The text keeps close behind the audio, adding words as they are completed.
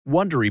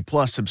Wondery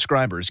Plus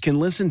subscribers can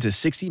listen to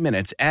 60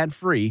 Minutes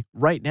ad-free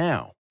right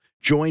now.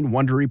 Join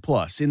Wondery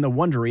Plus in the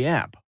Wondery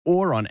app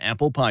or on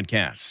Apple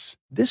Podcasts.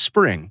 This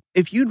spring,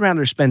 if you'd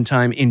rather spend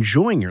time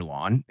enjoying your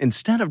lawn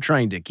instead of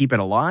trying to keep it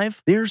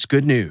alive, there's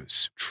good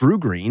news. True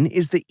Green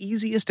is the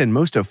easiest and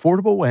most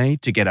affordable way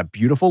to get a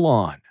beautiful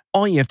lawn.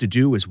 All you have to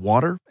do is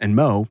water and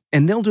mow,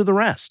 and they'll do the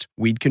rest.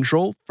 Weed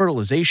control,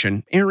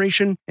 fertilization,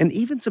 aeration, and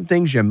even some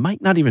things you might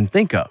not even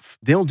think of.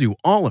 They'll do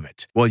all of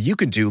it, while you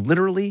can do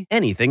literally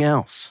anything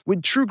else.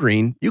 With True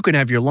Green, you can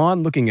have your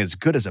lawn looking as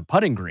good as a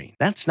putting green.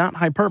 That's not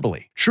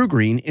hyperbole. True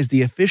Green is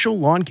the official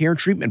lawn care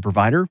treatment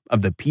provider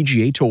of the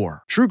PGA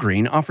Tour. True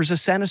Green offers a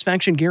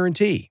satisfaction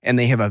guarantee, and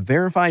they have a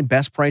verified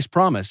best price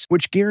promise,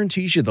 which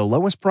guarantees you the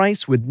lowest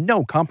price with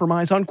no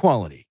compromise on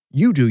quality.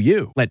 You do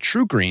you. Let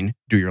True Green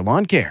do your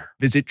lawn care.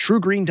 Visit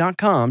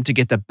TrueGreen.com to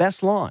get the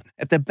best lawn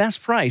at the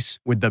best price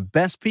with the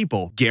best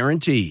people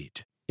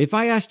guaranteed. If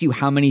I asked you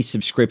how many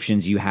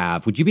subscriptions you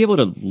have, would you be able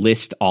to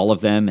list all of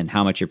them and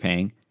how much you're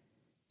paying?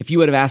 If you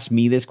would have asked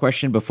me this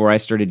question before I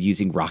started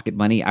using Rocket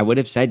Money, I would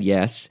have said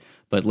yes,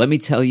 but let me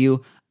tell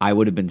you, I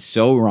would have been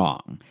so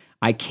wrong.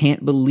 I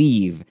can't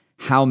believe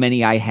how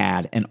many I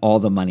had and all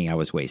the money I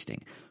was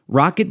wasting.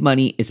 Rocket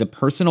Money is a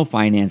personal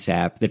finance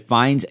app that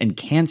finds and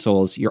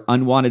cancels your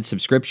unwanted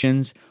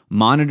subscriptions,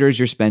 monitors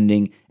your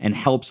spending, and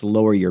helps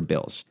lower your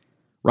bills.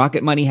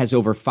 Rocket Money has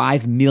over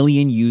 5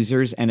 million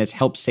users and has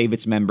helped save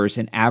its members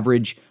an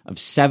average of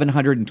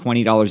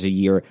 $720 a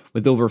year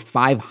with over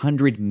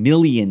 500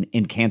 million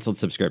in canceled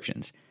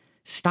subscriptions.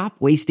 Stop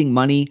wasting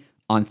money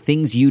on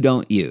things you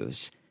don't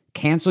use.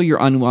 Cancel your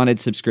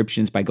unwanted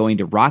subscriptions by going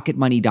to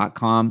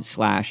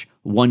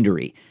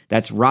rocketmoney.com/Wondery.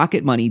 That's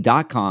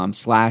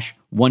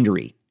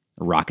rocketmoney.com/Wondery.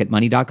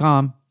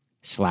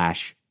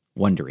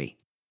 rocketmoney.com/Wondery.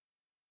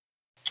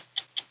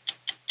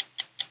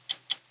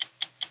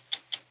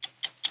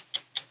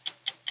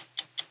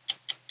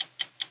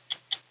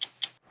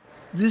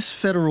 This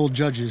federal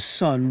judge's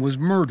son was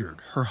murdered,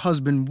 her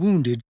husband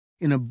wounded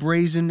in a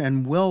brazen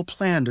and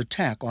well-planned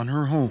attack on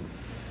her home.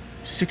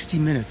 60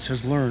 Minutes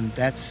has learned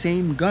that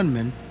same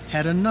gunman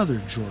had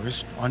another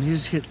jurist on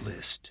his hit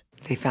list.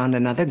 They found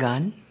another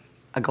gun,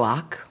 a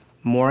Glock,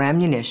 more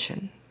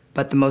ammunition.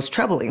 But the most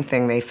troubling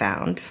thing they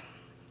found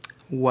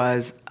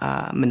was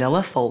a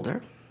manila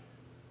folder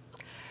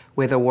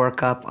with a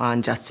workup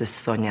on Justice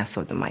Sonia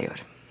Sotomayor.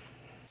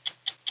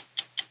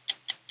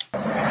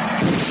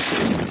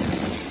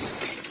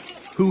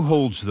 Who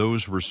holds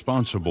those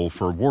responsible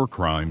for war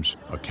crimes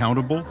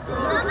accountable?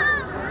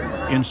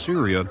 In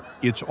Syria,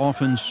 it's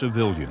often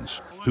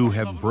civilians who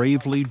have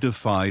bravely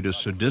defied a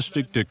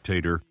sadistic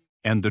dictator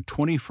and the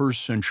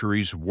 21st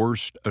century's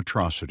worst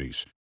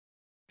atrocities.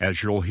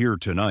 As you'll hear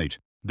tonight,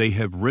 they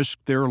have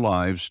risked their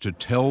lives to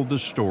tell the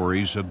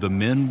stories of the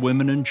men,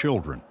 women, and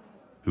children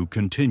who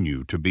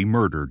continue to be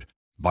murdered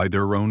by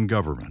their own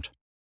government.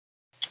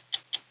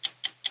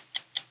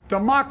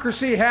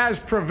 Democracy has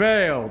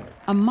prevailed.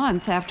 A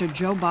month after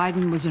Joe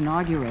Biden was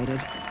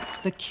inaugurated,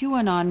 the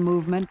QAnon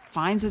movement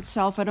finds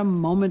itself at a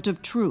moment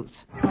of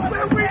truth.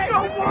 Where we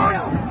go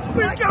one,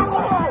 we go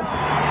all.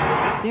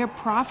 Their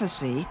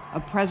prophecy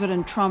of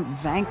President Trump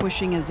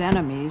vanquishing his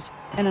enemies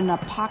in an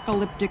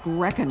apocalyptic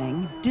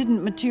reckoning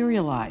didn't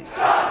materialize.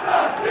 Stop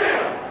the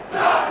steal!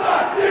 Stop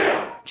the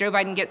steal! Joe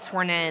Biden gets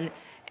sworn in,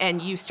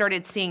 and you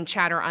started seeing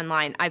chatter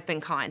online. I've been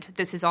conned.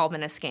 This has all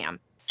been a scam.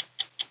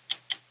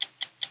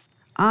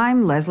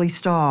 I'm Leslie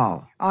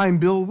Stahl. I'm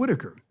Bill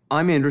Whitaker.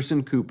 I'm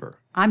Anderson Cooper.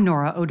 I'm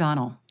Nora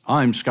O'Donnell.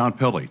 I'm Scott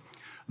Pelley.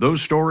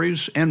 Those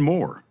stories and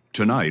more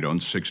tonight on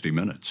 60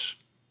 Minutes.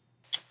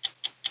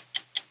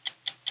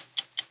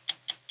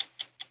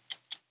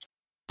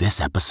 This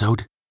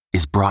episode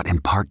is brought in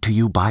part to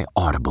you by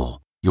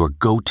Audible, your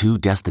go-to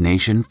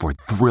destination for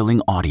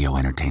thrilling audio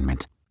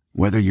entertainment.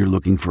 Whether you're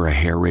looking for a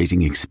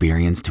hair-raising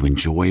experience to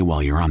enjoy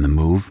while you're on the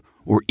move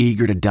or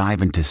eager to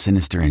dive into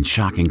sinister and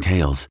shocking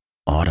tales,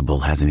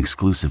 Audible has an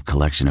exclusive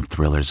collection of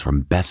thrillers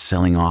from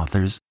best-selling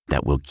authors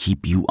that will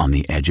keep you on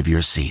the edge of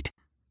your seat.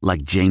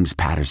 Like James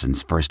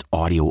Patterson's first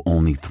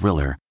audio-only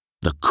thriller,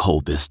 The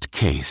Coldest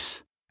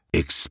Case.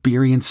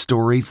 Experience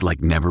stories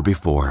like never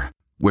before,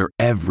 where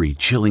every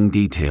chilling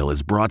detail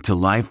is brought to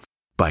life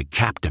by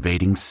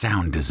captivating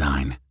sound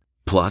design.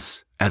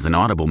 Plus, as an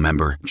Audible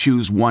member,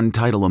 choose one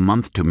title a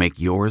month to make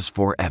yours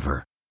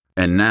forever.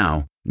 And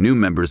now, new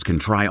members can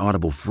try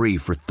Audible free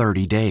for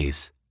 30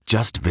 days.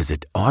 Just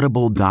visit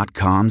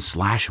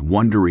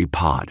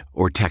audible.com/WonderyPod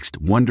or text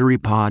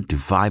WonderyPod to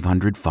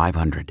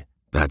 500-500.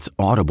 That's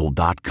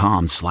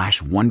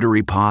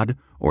audible.com/WonderyPod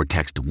or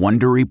text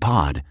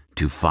WonderyPod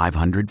to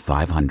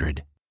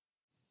 500-500.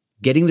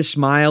 Getting the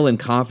smile and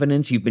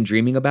confidence you've been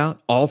dreaming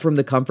about, all from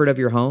the comfort of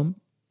your home,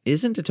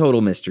 isn't a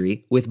total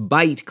mystery with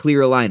Byte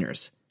clear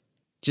aligners.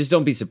 Just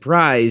don't be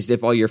surprised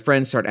if all your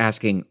friends start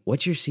asking,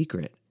 "What's your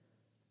secret?"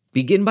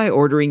 Begin by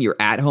ordering your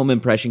at-home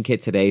impression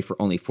kit today for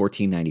only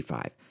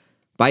 $14.95.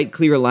 Byte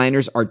clear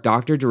aligners are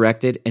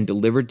doctor-directed and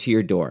delivered to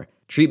your door.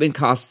 Treatment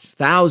costs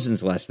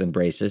thousands less than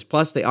braces,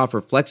 plus they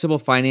offer flexible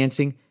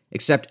financing,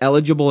 accept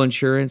eligible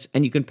insurance,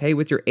 and you can pay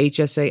with your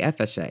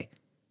HSA/FSA.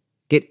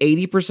 Get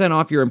 80%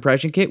 off your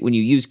impression kit when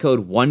you use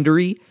code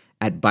WONDERY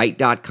at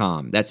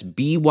Byte.com. That's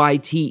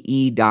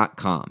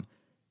BYTE.com.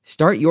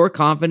 Start your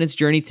confidence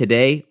journey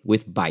today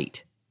with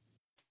Byte.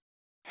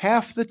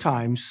 Half the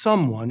time,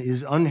 someone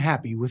is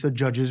unhappy with a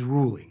judge's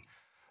ruling.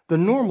 The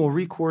normal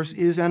recourse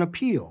is an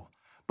appeal,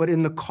 but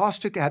in the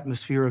caustic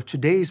atmosphere of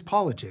today's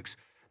politics,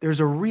 there's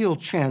a real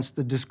chance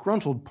the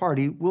disgruntled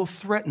party will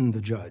threaten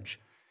the judge.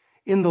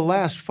 In the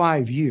last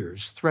 5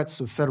 years, threats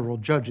of federal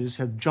judges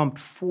have jumped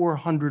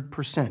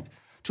 400%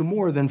 to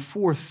more than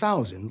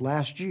 4,000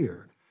 last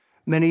year,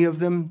 many of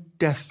them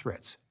death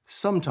threats,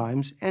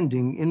 sometimes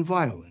ending in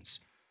violence.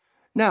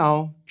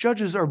 Now,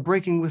 judges are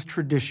breaking with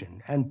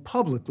tradition and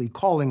publicly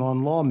calling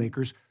on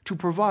lawmakers to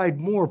provide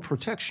more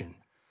protection.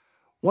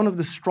 One of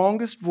the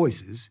strongest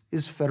voices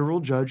is federal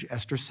Judge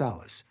Esther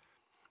Salas.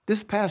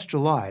 This past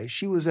July,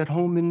 she was at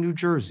home in New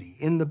Jersey,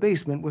 in the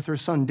basement with her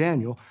son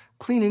Daniel,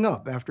 cleaning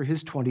up after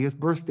his 20th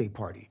birthday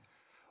party,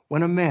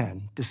 when a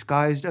man,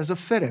 disguised as a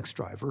FedEx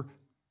driver,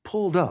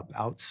 pulled up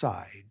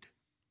outside.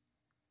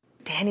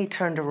 Danny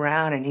turned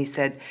around and he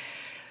said,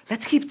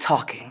 "Let's keep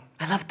talking.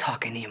 I love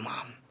talking to you,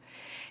 Mom."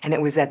 And it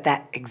was at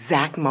that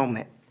exact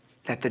moment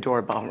that the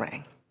doorbell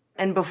rang.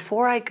 And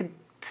before I could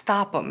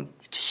stop him,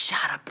 he just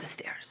shot up the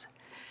stairs.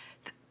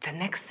 The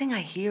next thing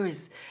I hear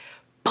is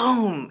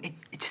boom.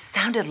 It just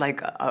sounded like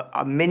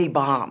a mini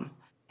bomb.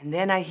 And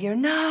then I hear,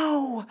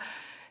 "No!"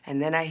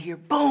 And then I hear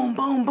boom,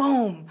 boom,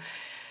 boom.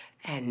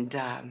 And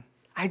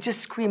I just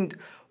screamed,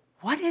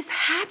 "What is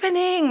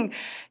happening?"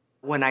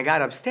 When I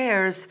got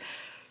upstairs,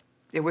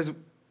 it was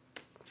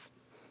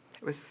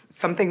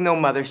something no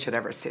mother should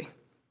ever see.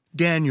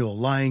 Daniel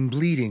lying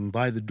bleeding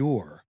by the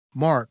door.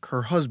 Mark,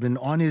 her husband,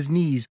 on his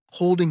knees,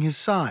 holding his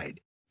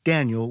side.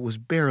 Daniel was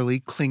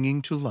barely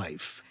clinging to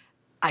life.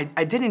 I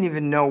didn't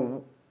even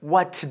know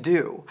what to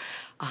do.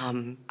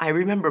 I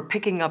remember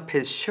picking up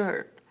his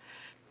shirt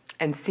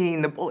and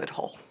seeing the bullet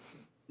hole.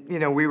 You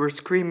know, we were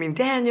screaming,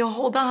 "Daniel,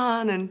 hold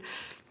on, and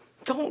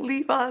don't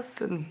leave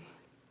us." And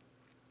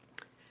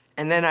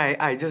then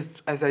I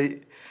just, as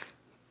I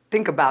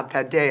think about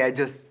that day,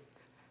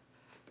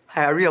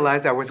 I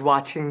realized I was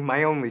watching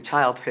my only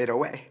child fade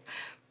away.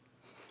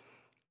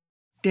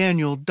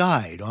 Daniel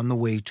died on the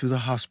way to the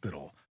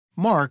hospital.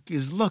 Mark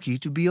is lucky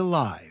to be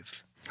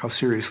alive. How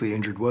seriously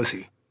injured was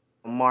he?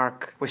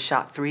 Mark was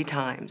shot 3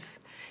 times,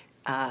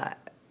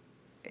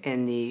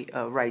 in the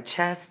right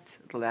chest,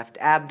 the left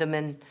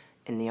abdomen,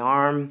 in the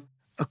arm.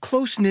 A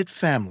close-knit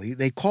family,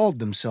 they called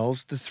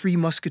themselves the Three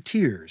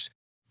Musketeers.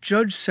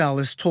 Judge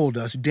Salas told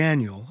us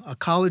Daniel, a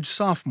college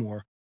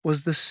sophomore,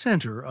 was the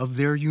center of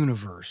their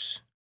universe.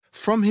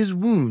 From his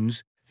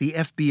wounds, the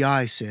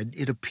FBI said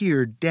it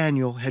appeared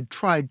Daniel had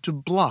tried to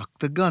block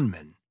the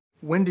gunman.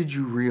 When did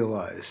you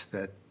realize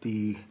that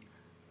the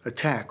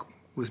attack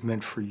was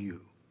meant for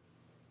you?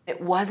 It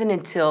wasn't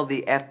until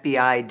the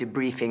FBI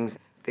debriefings,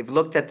 they've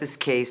looked at this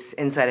case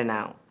inside and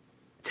out,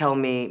 tell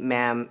me,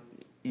 "Ma'am,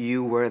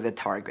 you were the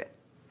target.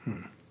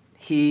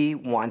 He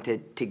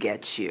wanted to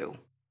get you."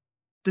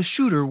 The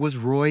shooter was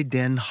Roy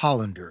Den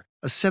Hollander,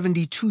 a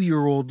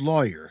 72-year-old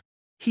lawyer.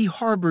 He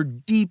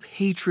harbored deep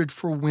hatred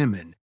for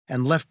women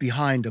and left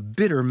behind a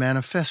bitter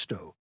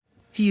manifesto.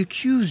 He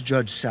accused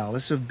Judge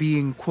Salas of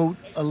being, quote,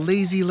 "a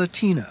lazy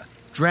Latina,"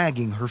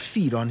 dragging her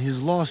feet on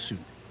his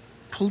lawsuit.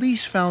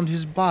 Police found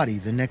his body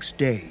the next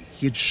day.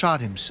 He had shot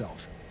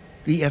himself.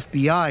 The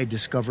FBI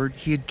discovered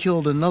he had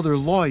killed another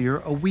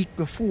lawyer a week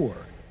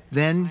before.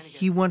 Then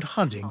he went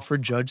hunting for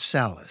Judge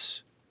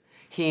Salas.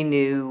 He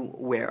knew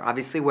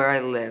obviously where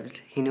I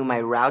lived. He knew my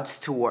routes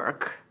to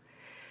work.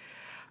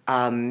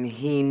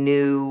 He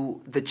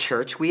knew the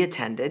church we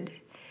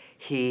attended.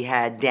 He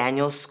had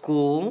Daniel's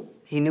school.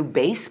 He knew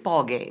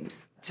baseball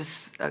games.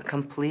 Just a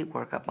complete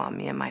workup on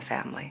me and my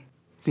family.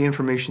 The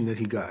information that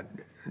he got,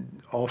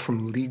 all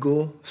from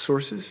legal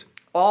sources?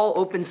 All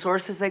open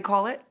sources, they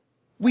call it.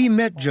 We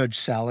met Judge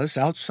Salas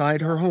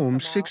outside her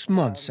home 6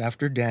 months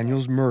after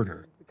Daniel's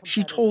murder.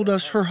 She told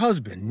us her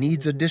husband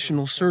needs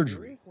additional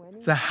surgery.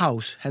 The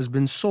house has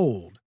been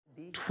sold.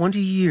 20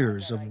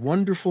 years of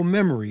wonderful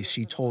memories,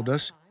 she told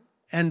us,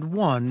 and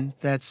one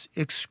that's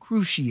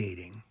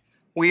excruciating.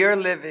 We are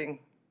living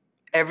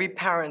every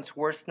parent's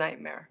worst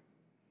nightmare.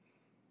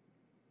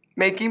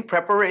 Making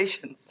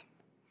preparations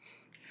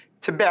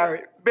to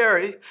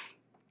bury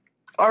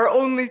our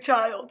only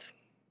child,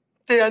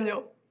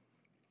 Daniel.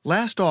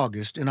 Last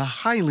August, in a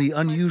highly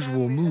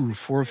unusual move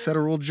for a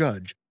federal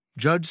judge,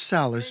 Judge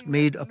Salas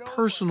made a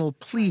personal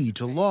plea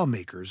to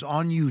lawmakers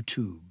on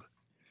YouTube.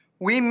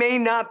 We may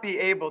not be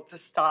able to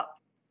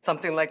stop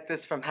something like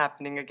this from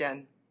happening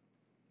again,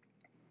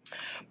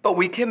 but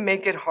we can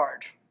make it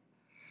hard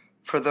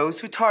for those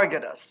who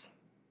target us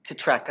to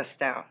track us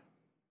down.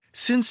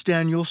 Since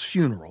Daniel's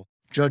funeral,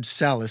 Judge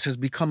Salas has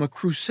become a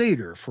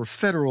crusader for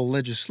federal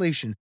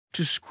legislation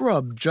to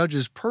scrub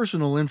judges'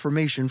 personal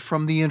information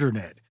from the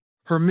internet.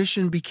 Her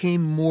mission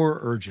became more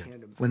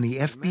urgent when the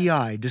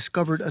FBI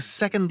discovered a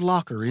second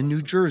locker in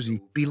New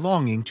Jersey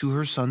belonging to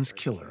her son's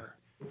killer.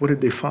 What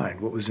did they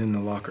find? What was in the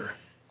locker?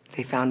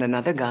 They found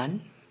another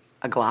gun,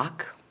 a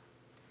Glock,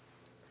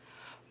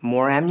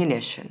 more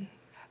ammunition.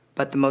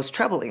 But the most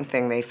troubling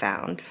thing they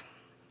found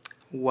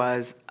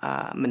was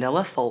a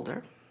manila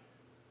folder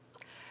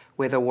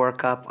with a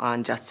workup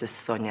on Justice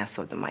Sonia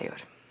Sotomayor.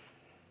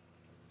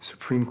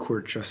 Supreme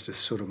Court Justice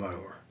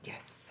Sotomayor.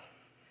 Yes.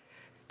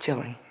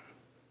 Chilling.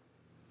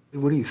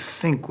 What do you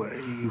think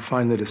when you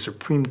find that a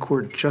Supreme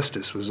Court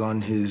justice was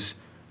on his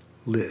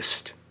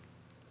list?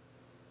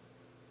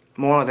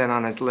 More than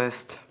on his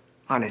list,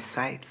 on his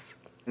sites.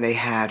 They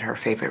had her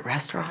favorite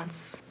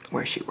restaurants,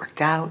 where she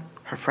worked out,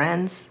 her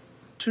friends.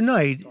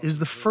 Tonight is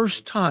the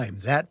first time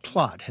that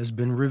plot has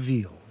been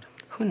revealed.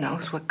 Who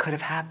knows what could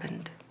have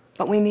happened?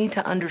 But we need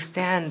to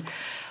understand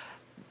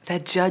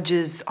that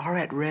judges are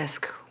at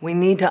risk. We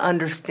need to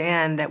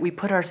understand that we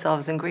put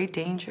ourselves in great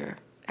danger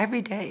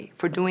every day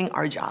for doing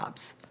our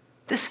jobs.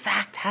 This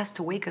fact has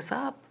to wake us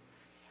up.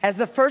 As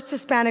the first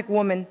Hispanic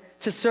woman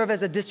to serve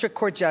as a district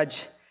court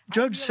judge,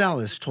 Judge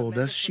Salas told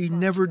us she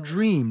never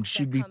dreamed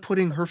she'd be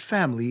putting her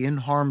family in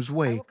harm's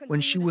way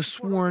when she was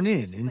sworn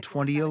in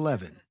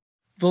 2011.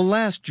 The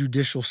last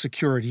judicial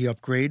security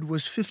upgrade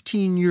was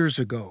 15 years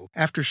ago,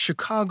 after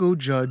Chicago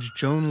Judge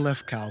Joan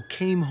Lefkow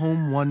came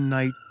home one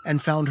night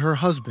and found her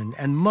husband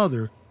and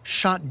mother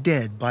shot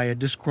dead by a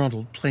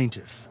disgruntled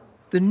plaintiff.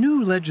 The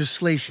new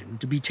legislation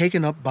to be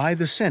taken up by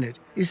the Senate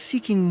is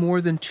seeking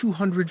more than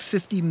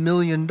 $250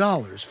 million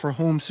for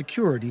home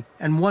security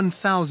and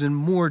 1,000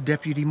 more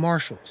deputy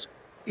marshals.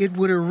 It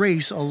would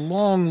erase a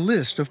long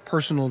list of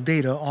personal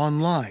data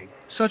online,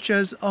 such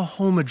as a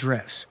home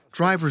address,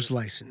 driver's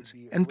license,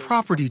 and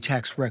property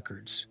tax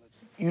records.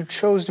 You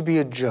chose to be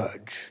a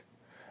judge,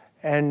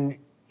 and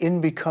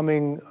in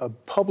becoming a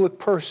public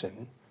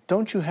person,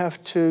 don't you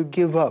have to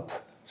give up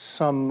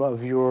some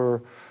of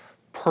your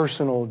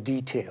personal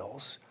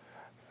details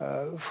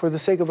for the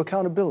sake of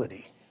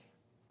accountability?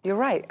 you're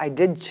right. I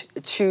did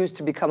choose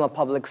to become a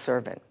public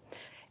servant.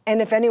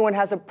 And if anyone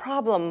has a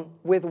problem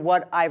with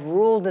what I've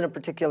ruled in a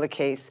particular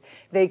case,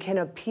 they can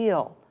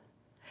appeal.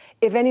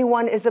 If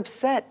anyone is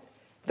upset,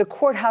 the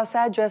courthouse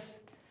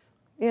address,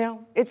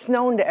 it's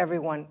known to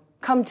everyone.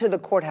 Come to the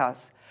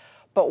courthouse.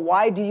 But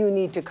why do you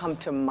need to come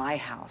to my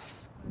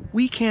house?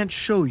 We can't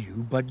show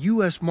you, but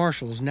U.S.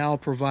 Marshals now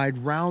provide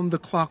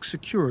round-the-clock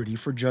security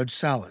for Judge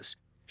Salas.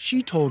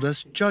 She told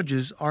us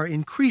judges are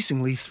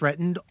increasingly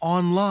threatened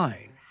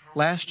online.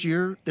 Last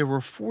year, there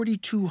were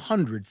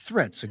 4,200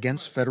 threats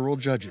against federal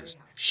judges.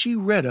 She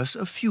read us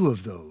a few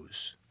of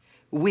those.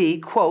 We,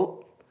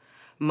 quote,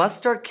 must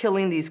start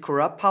killing these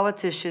corrupt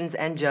politicians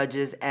and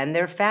judges and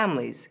their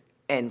families,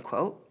 end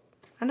quote.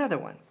 Another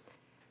one.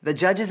 The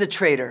judge is a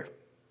traitor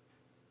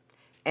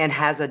and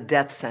has a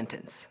death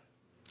sentence.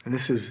 And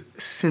this is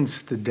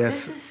since the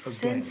death of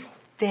Daniel. Since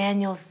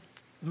Daniel's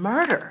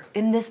murder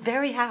in this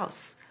very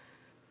house.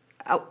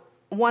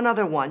 One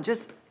other one,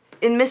 just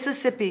in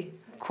Mississippi,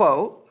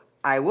 quote,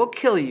 I will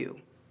kill you.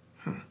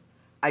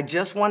 I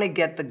just want to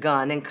get the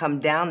gun and come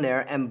down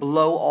there and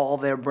blow all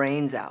their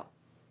brains out.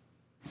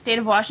 State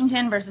of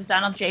Washington versus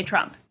Donald J.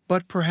 Trump.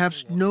 But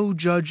perhaps no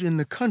judge in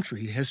the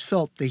country has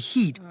felt the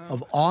heat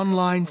of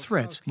online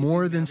threats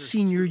more than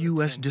senior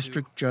U.S.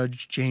 District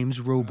Judge James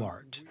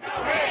Robart.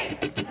 No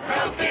hate,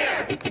 no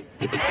fear.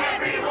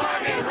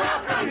 Everyone is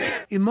welcome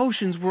here.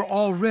 Emotions were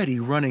already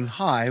running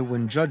high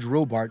when Judge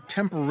Robart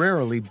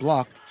temporarily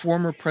blocked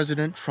former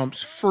President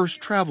Trump's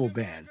first travel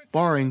ban,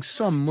 barring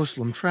some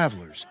Muslim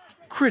travelers.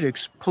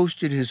 Critics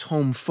posted his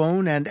home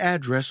phone and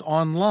address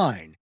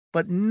online,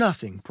 but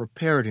nothing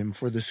prepared him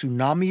for the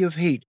tsunami of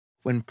hate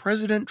when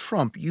President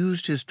Trump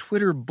used his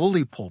Twitter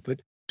bully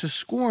pulpit to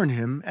scorn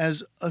him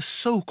as a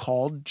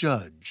so-called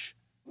judge.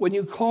 When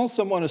you call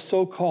someone a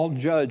so-called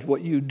judge,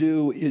 what you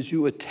do is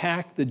you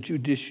attack the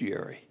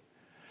judiciary.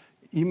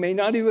 You may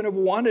not even have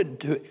wanted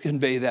to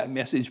convey that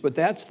message, but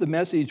that's the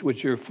message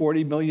which your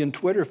 40 million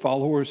Twitter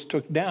followers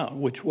took down,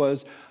 which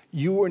was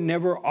you were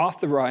never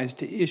authorized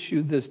to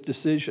issue this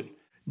decision.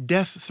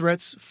 Death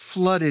threats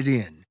flooded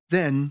in.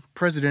 Then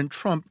President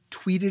Trump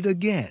tweeted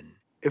again.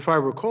 If I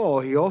recall,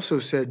 he also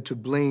said to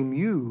blame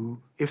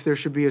you if there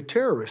should be a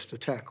terrorist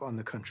attack on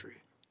the country.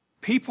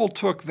 People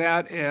took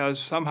that as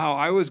somehow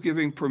I was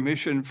giving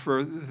permission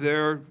for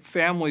their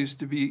families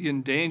to be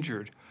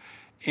endangered.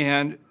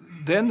 And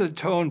then the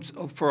tone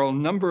for a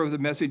number of the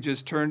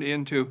messages turned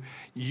into,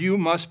 you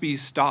must be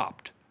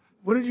stopped.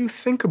 What did you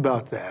think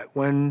about that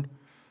when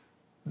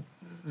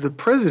the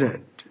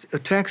president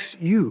attacks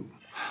you?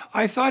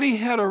 I thought he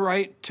had a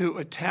right to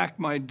attack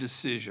my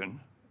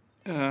decision.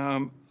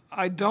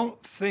 I don't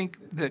think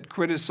that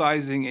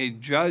criticizing a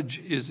judge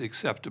is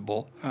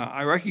acceptable.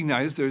 I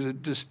recognize there's a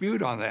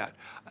dispute on that.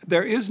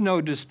 There is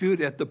no dispute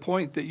at the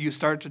point that you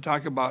start to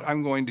talk about,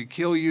 I'm going to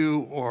kill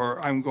you,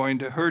 or I'm going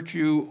to hurt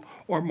you,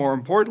 or more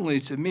importantly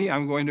to me,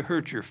 I'm going to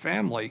hurt your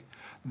family.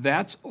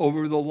 That's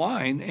over the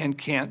line and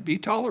can't be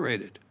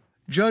tolerated.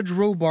 Judge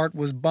Robart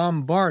was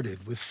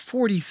bombarded with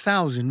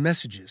 40,000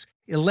 messages.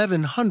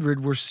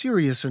 1,100 were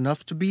serious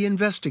enough to be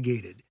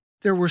investigated.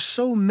 There were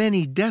so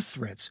many death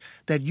threats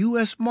that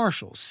U.S.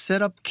 Marshals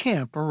set up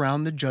camp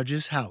around the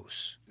judge's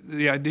house.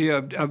 The idea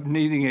of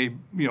needing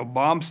a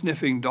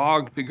bomb-sniffing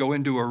dog to go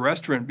into a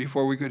restaurant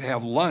before we could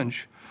have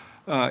lunch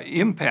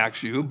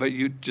impacts you, but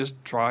you just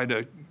try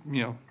to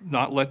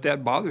not let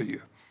that bother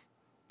you.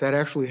 That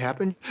actually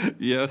happened?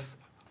 Yes.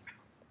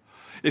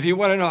 If you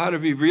want to know how to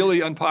be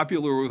really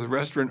unpopular with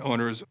restaurant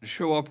owners,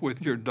 show up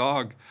with your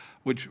dog,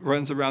 which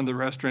runs around the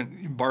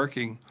restaurant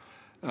barking,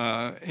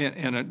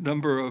 and a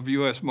number of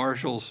U.S.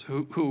 Marshals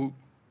who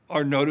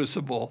are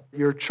noticeable.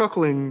 You're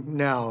chuckling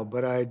now,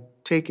 but I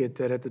take it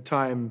that at the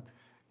time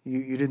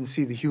you didn't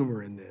see the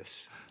humor in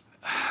this.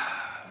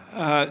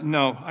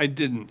 No, I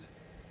didn't.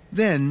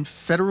 Then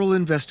federal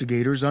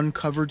investigators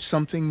uncovered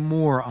something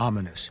more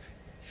ominous.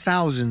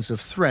 Thousands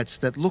of threats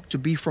that looked to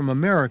be from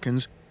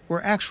Americans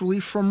were actually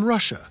from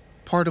Russia,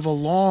 part of a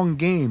long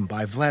game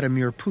by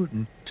Vladimir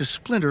Putin to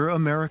splinter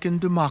American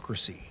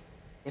democracy.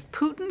 If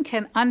Putin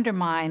can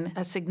undermine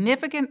a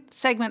significant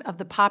segment of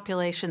the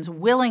population's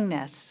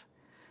willingness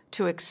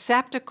to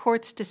accept a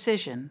court's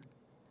decision,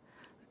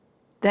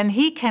 then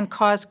he can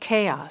cause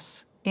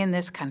chaos in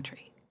this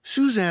country.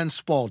 Suzanne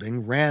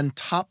Spalding ran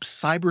top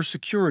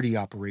cybersecurity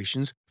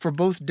operations for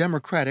both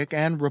Democratic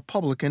and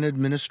Republican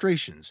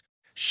administrations.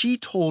 She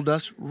told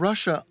us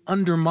Russia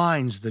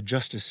undermines the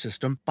justice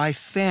system by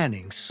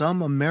fanning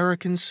some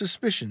Americans'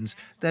 suspicions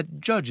that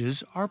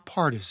judges are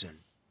partisan.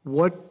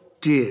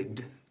 What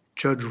did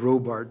Judge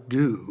Robart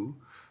do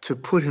to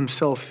put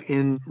himself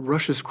in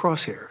Russia's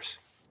crosshairs?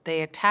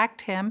 They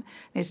attacked him,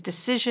 his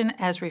decision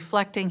as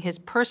reflecting his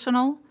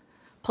personal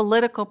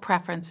political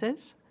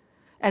preferences,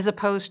 as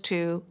opposed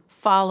to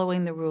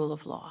following the rule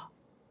of law.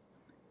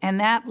 And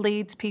that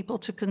leads people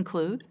to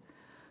conclude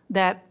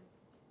that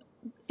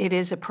it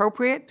is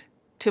appropriate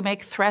to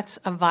make threats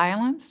of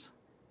violence,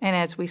 and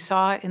as we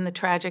saw in the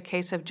tragic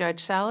case of Judge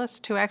Salas,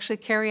 to actually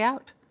carry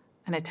out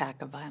an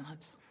attack of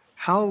violence.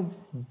 How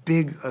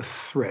big a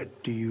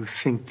threat do you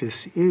think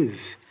this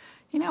is?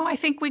 I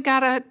think we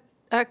got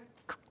a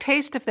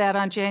taste of that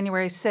on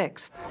January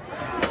 6th.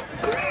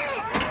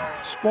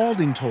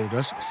 Spalding told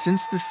us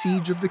since the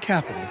siege of the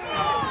Capitol,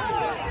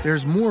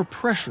 there's more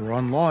pressure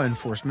on law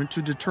enforcement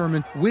to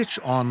determine which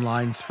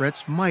online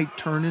threats might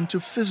turn into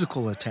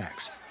physical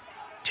attacks.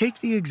 Take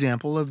the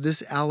example of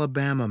this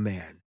Alabama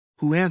man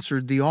who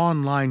answered the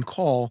online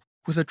call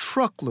with a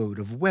truckload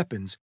of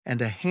weapons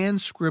and a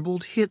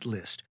hand-scribbled hit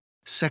list,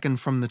 second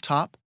from the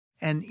top,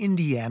 an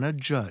Indiana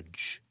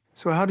judge.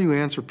 So how do you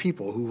answer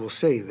people who will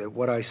say that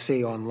what I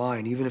say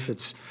online, even if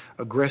it's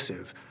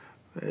aggressive,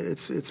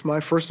 it's my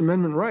First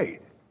Amendment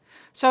right?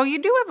 So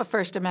you do have a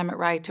First Amendment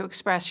right to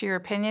express your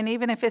opinion,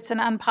 even if it's an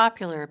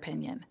unpopular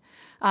opinion.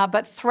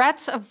 But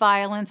threats of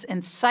violence,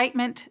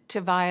 incitement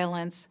to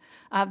violence,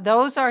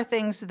 those are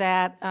things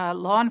that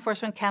law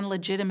enforcement can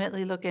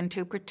legitimately look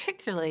into,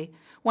 particularly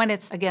when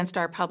it's against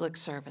our public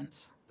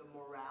servants.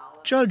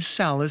 Judge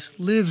Salas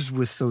lives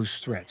with those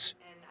threats.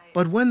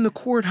 But when the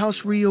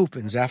courthouse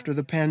reopens after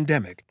the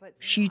pandemic,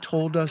 she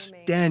told us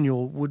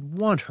Daniel would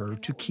want her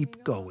to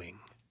keep going.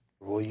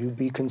 Will you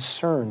be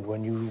concerned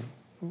when you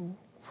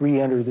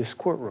re-enter this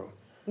courtroom?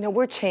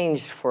 We're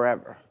changed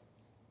forever.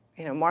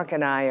 Mark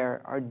and I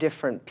are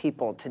different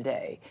people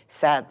today,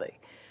 sadly.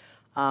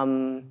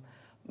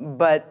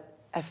 But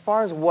as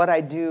far as what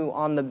I do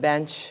on the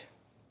bench,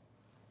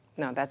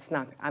 no, that's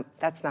not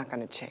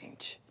going to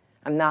change.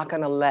 I'm not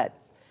going to let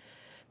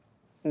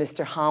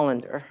Mr.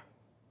 Hollander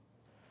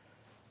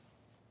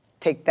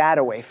take that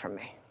away from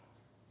me.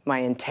 My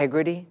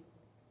integrity,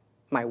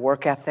 my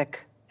work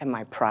ethic, and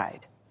my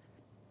pride.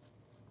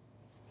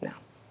 No,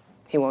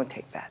 he won't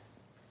take that.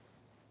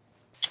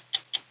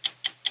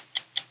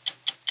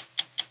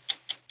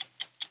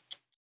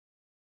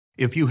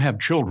 If you have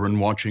children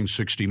watching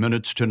 60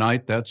 Minutes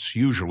tonight, that's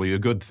usually a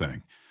good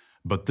thing.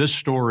 But this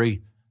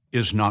story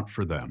is not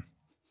for them.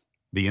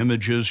 The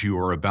images you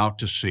are about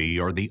to see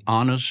are the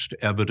honest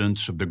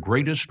evidence of the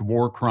greatest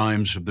war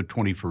crimes of the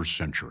 21st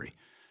century.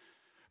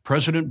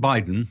 President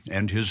Biden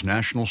and his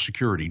national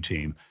security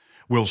team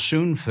will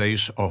soon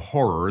face a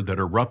horror that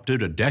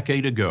erupted a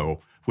decade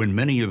ago when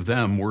many of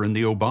them were in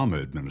the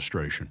Obama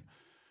administration.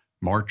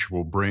 March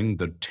will bring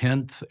the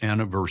 10th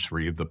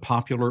anniversary of the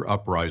popular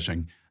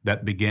uprising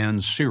that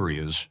began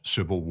Syria's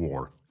civil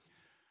war.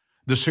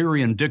 The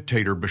Syrian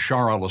dictator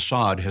Bashar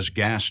al-Assad has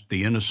gassed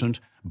the innocent,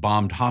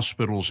 bombed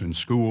hospitals and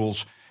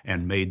schools,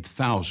 and made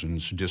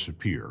thousands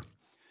disappear.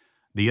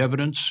 The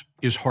evidence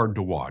is hard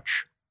to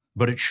watch,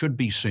 but it should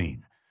be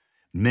seen.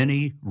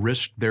 Many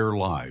risked their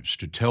lives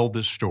to tell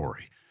this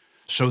story,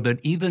 so that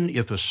even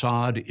if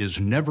Assad is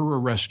never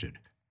arrested,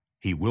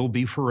 he will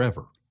be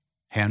forever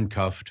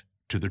handcuffed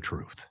to the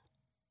truth.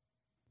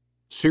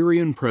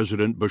 Syrian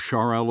President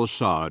Bashar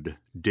al-Assad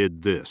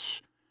did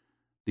this.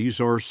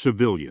 These are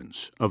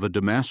civilians of a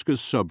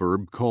Damascus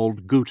suburb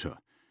called Ghouta.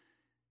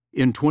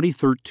 In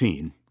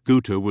 2013,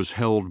 Ghouta was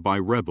held by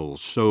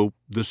rebels, so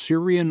the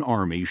Syrian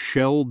army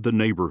shelled the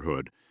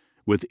neighborhood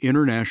with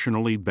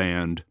internationally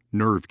banned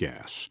nerve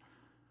gas.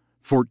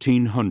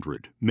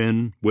 1,400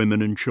 men,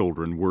 women, and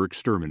children were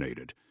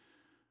exterminated.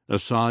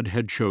 Assad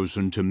had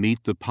chosen to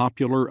meet the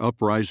popular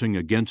uprising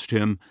against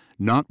him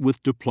not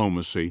with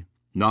diplomacy,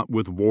 not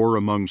with war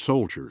among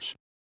soldiers,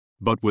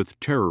 but with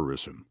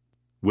terrorism,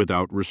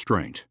 without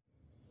restraint.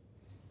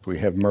 We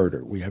have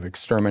murder, we have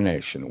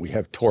extermination, we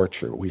have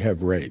torture, we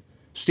have rape.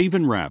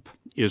 Stephen Rapp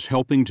is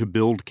helping to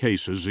build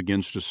cases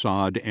against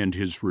Assad and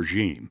his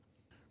regime.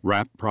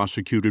 Rapp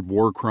prosecuted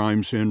war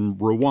crimes in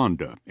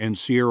Rwanda and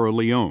Sierra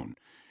Leone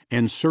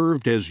and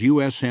served as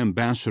U.S.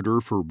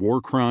 Ambassador for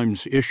War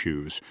Crimes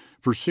Issues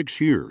for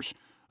 6 years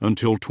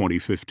until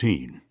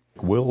 2015.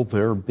 Will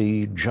there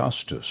be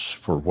justice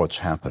for what's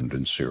happened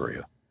in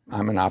Syria?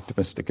 I'm an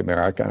optimistic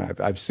American.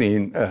 I've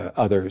seen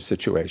other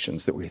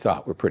situations that we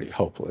thought were pretty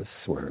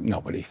hopeless, where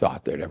nobody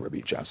thought there'd ever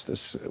be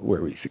justice,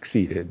 where we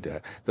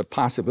succeeded. The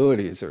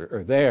possibilities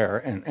are there,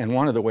 and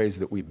one of the ways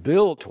that we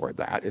build toward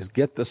that is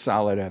get the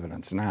solid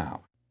evidence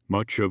now.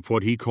 Much of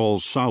what he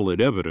calls solid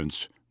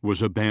evidence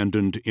was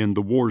abandoned in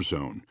the war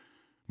zone.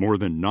 More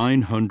than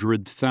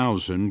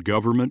 900,000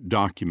 government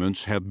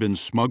documents have been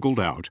smuggled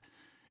out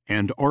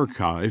and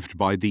archived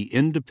by the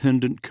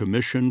Independent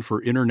Commission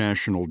for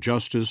International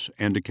Justice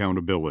and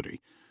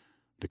Accountability.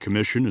 The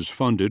commission is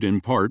funded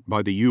in part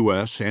by the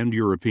U.S. and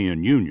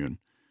European Union.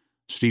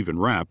 Stephen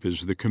Rapp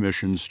is the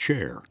commission's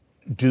chair.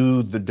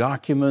 Do the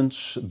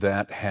documents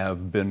that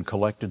have been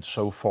collected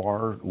so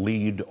far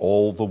lead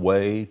all the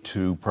way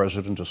to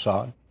President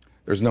Assad?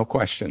 There's no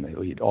question they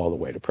lead all the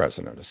way to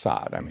President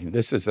Assad. I mean,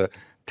 this is a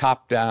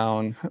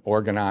top-down,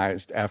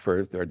 organized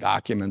effort. There are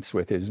documents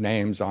with his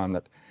names on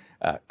that.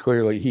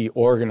 Clearly, he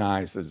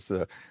organizes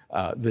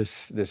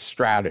this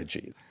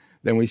strategy.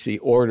 Then we see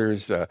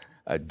orders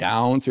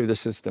down through the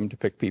system to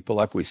pick people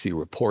up. We see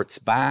reports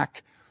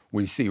back.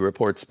 We see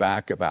reports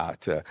back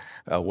about,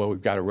 well,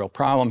 we've got a real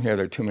problem here.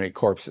 There are too many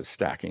corpses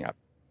stacking up.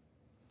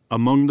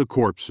 Among the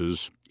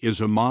corpses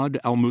is Ahmad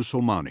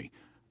al-Musalmani,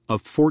 a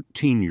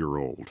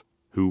 14-year-old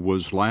who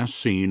was last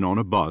seen on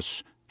a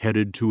bus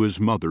headed to his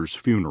mother's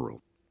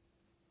funeral.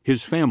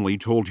 His family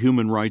told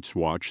Human Rights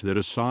Watch that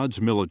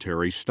Assad's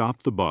military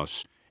stopped the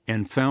bus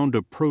and found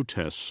a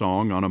protest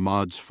song on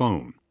Ahmad's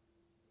phone.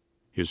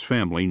 His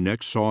family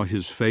next saw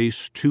his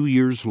face 2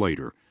 years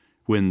later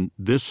when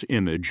this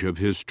image of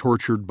his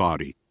tortured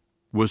body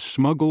was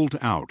smuggled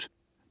out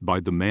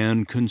by the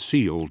man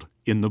concealed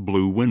in the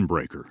blue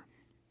windbreaker.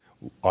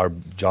 Our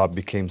job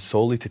became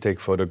solely to take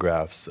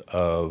photographs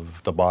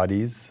of the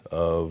bodies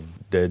of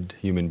dead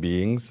human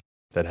beings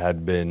that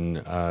had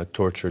been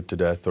tortured to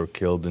death or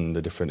killed in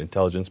the different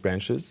intelligence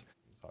branches.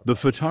 The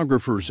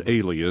photographer's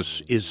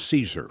alias is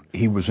Caesar.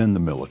 He was in the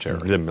military.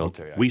 The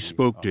military. We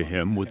spoke to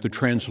him with the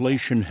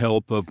translation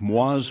help of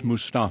Muaz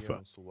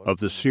Mustafa of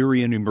the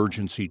Syrian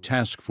Emergency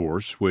Task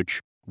Force,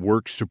 which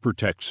works to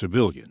protect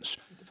civilians.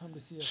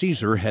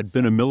 Caesar had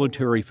been a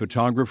military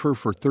photographer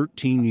for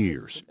 13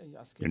 years.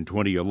 In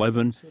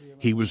 2011,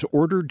 he was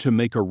ordered to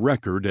make a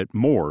record at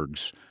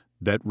morgues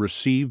that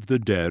received the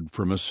dead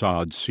from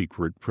Assad's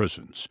secret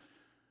prisons.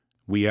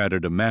 We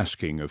added a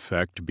masking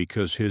effect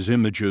because his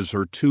images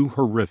are too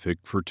horrific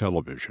for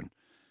television.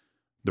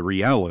 The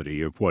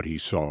reality of what he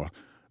saw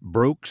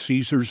broke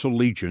Caesar's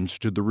allegiance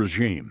to the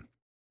regime.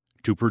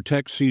 To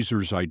protect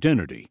Caesar's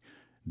identity,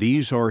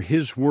 these are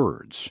his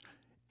words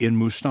in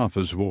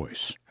Mustafa's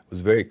voice. It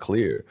was very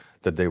clear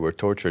that they were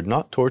tortured,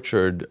 not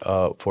tortured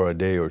for a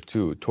day or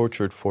two,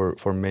 tortured for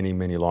many,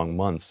 many long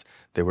months.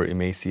 They were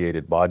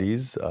emaciated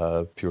bodies,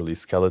 purely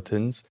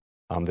skeletons.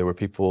 There were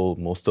people,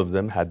 most of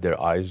them had their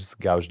eyes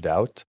gouged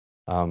out.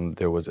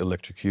 There was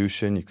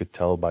electrocution. You could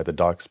tell by the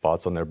dark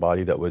spots on their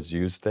body that was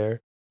used there.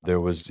 There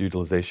was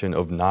utilization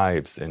of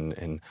knives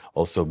and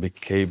also big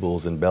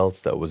cables and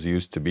belts that was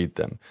used to beat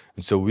them.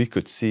 And so we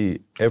could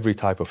see every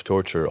type of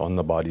torture on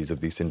the bodies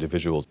of these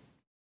individuals.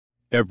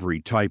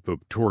 Every type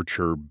of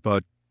torture,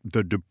 but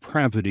the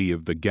depravity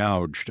of the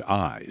gouged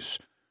eyes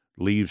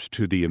leaves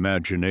to the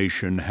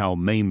imagination how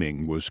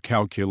maiming was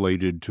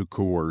calculated to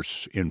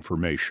coerce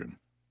information.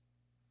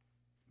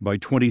 By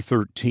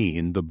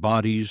 2013, the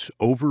bodies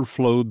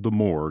overflowed the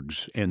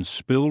morgues and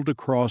spilled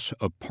across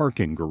a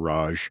parking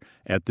garage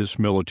at this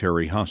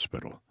military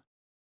hospital.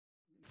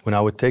 When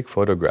I would take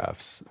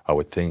photographs, I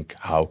would think,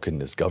 how can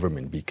this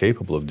government be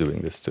capable of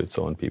doing this to its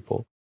own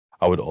people?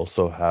 I would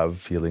also have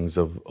feelings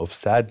of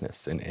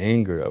sadness and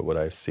anger at what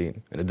I've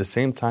seen. And at the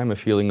same time, a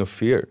feeling of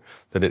fear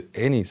that at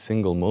any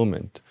single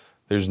moment,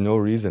 there's no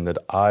reason that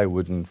I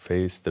wouldn't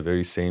face the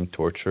very same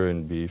torture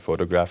and be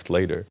photographed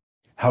later.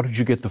 How did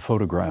you get the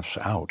photographs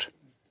out?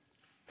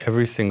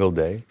 Every single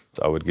day,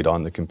 I would get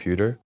on the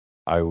computer.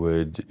 I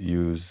would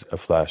use a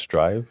flash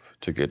drive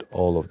to get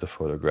all of the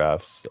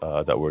photographs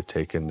that were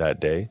taken that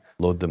day,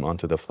 load them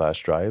onto the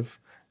flash drive,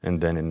 and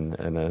then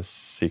in a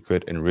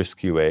secret and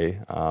risky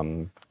way,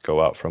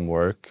 go out from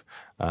work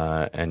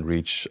and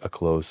reach a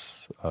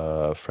close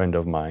friend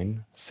of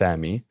mine,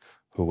 Sammy,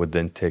 who would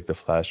then take the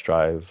flash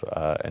drive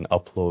and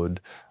upload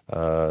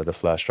the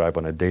flash drive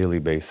on a daily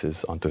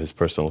basis onto his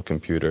personal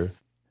computer.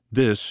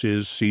 This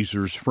is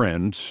Caesar's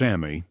friend,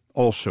 Sammy,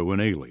 also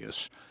an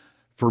alias.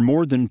 For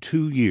more than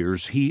 2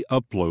 years, he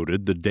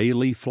uploaded the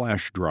daily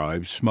flash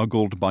drives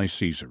smuggled by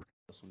Caesar.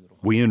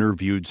 We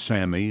interviewed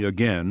Sammy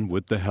again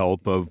with the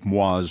help of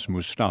Muaz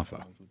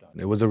Mustafa.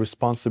 It was a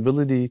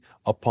responsibility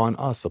upon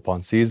us,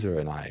 upon Caesar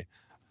and I,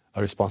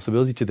 a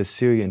responsibility to the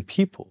Syrian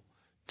people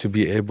to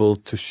be able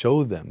to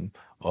show them,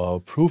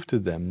 prove to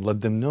them,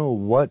 let them know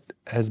what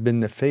has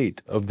been the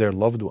fate of their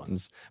loved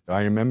ones.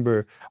 I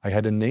remember I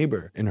had a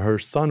neighbor and her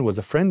son was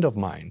a friend of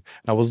mine.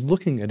 And I was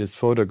looking at his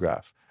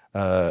photograph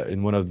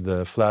in one of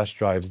the flash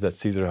drives that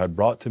Caesar had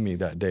brought to me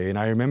that day. And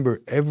I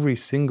remember every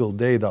single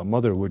day that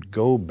mother would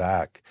go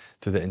back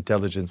to the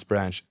intelligence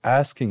branch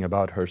asking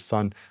about her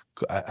son,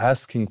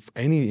 asking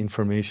any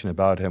information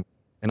about him.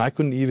 And I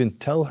couldn't even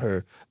tell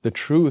her the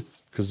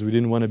truth because we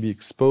didn't want to be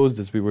exposed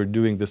as we were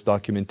doing this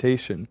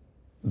documentation.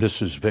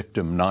 This is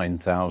victim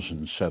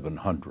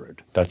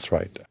 9,700. That's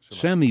right.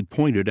 Sami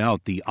pointed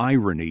out the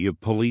irony of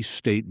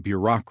police-state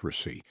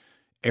bureaucracy,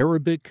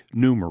 Arabic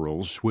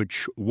numerals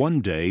which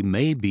one day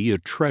may be a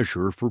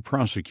treasure for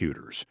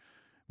prosecutors.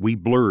 We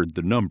blurred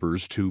the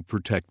numbers to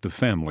protect the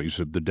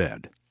families of the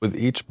dead. With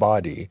each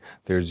body,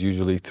 there's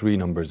usually 3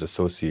 numbers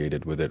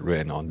associated with it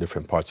written on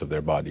different parts of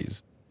their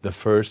bodies. The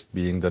first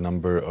being the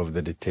number of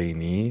the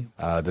detainee.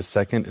 The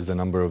second is the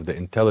number of the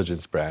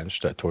intelligence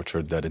branch that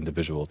tortured that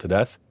individual to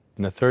death.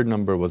 And the third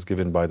number was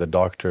given by the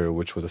doctor,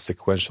 which was a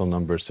sequential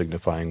number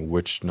signifying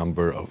which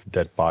number of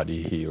dead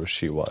body he or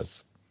she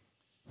was.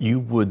 You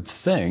would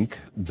think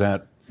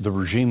that the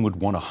regime would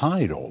want to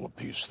hide all of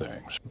these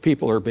things.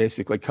 People are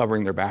basically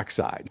covering their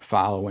backside,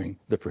 following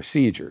the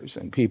procedures,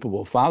 and people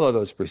will follow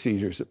those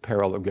procedures at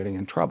peril of getting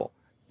in trouble.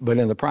 But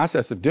in the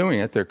process of doing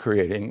it, they're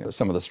creating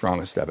some of the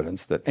strongest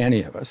evidence that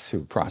any of us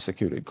who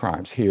prosecuted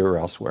crimes here or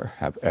elsewhere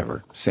have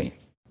ever seen.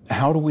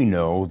 How do we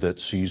know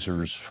that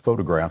Caesar's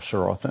photographs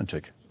are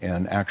authentic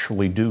and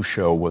actually do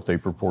show what they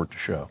purport to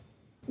show?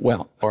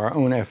 Well, our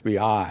own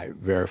FBI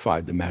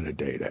verified the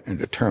metadata and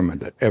determined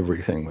that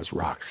everything was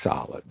rock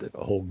solid, that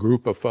a whole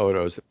group of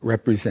photos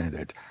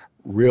represented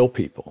real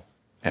people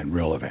and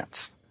real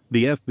events.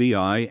 The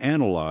FBI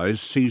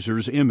analyzed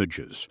Caesar's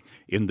images.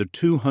 In the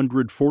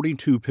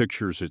 242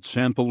 pictures it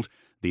sampled,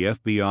 the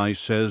FBI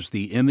says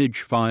the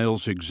image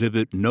files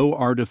exhibit no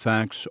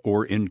artifacts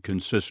or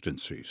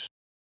inconsistencies.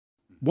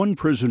 One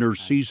prisoner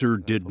Caesar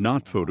did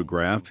not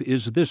photograph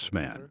is this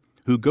man,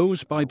 who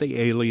goes by the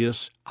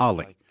alias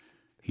Ali.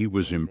 He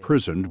was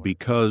imprisoned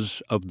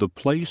because of the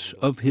place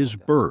of his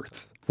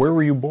birth. Where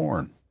were you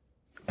born?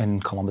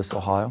 In Columbus,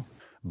 Ohio.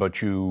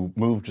 But you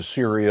moved to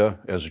Syria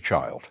as a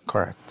child?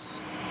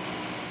 Correct.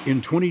 In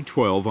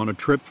 2012, on a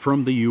trip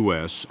from the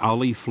U.S.,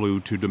 Ali flew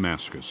to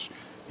Damascus.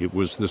 It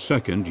was the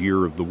second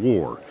year of the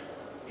war.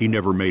 He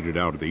never made it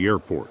out of the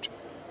airport.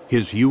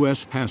 His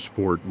U.S.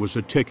 passport was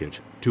a ticket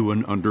to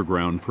an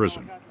underground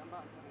prison.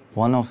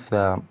 One of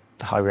the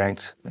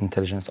high-ranked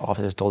intelligence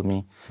officers told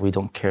me, "We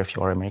don't care if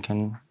you are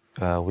American.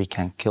 We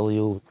can kill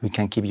you. We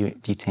can keep you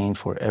detained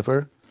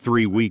forever."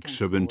 3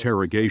 weeks of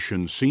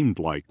interrogation seemed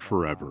like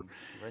forever.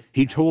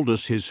 He told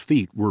us his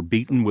feet were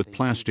beaten with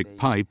plastic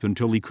pipe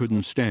until he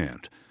couldn't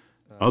stand.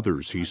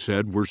 Others, he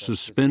said, were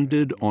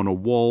suspended on a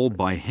wall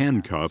by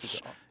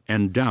handcuffs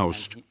and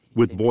doused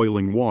with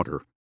boiling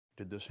water.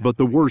 But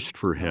the worst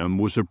for him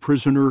was a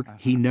prisoner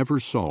he never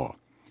saw.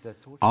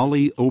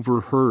 Ali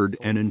overheard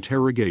an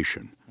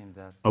interrogation,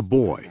 a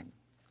boy,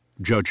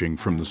 judging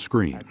from the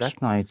screams.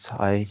 That night,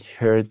 I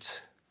heard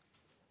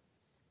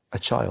a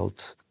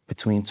child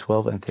between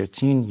 12 and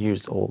 13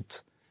 years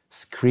old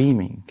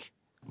screaming,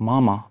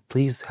 "Mama,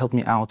 please help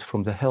me out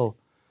from the hell."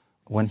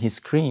 When he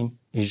screamed,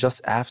 it's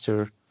just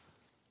after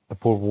I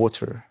pour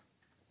water.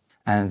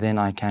 And then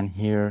I can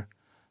hear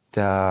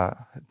the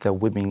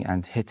whipping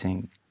and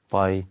hitting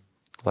by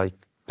like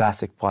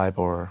plastic pipe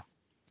or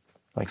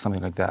like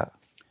something like that.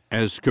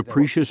 As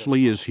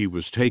capriciously as he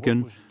was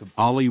taken,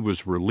 Ali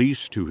was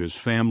released to his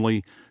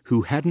family,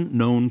 who hadn't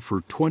known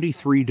for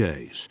 23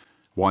 days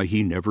why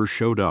he never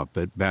showed up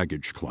at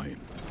baggage claim.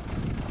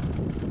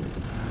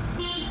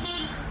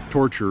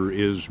 Torture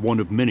is one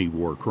of many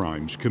war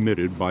crimes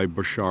committed by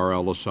Bashar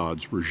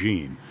al-Assad's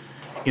regime.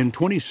 In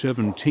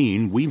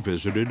 2017, we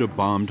visited a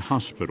bombed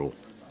hospital.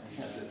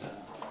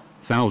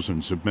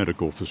 Thousands of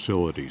medical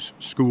facilities,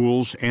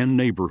 schools, and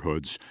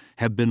neighborhoods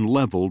have been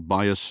leveled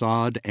by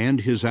Assad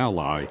and his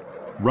ally,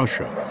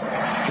 Russia.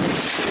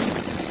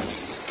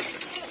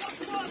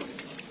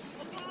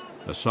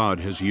 Assad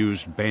has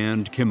used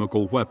banned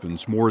chemical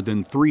weapons more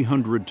than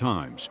 300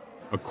 times,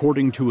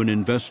 according to an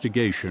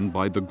investigation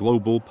by the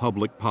Global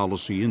Public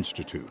Policy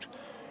Institute.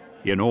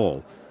 In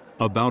all,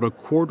 about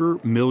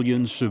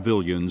 250,000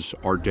 civilians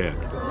are dead.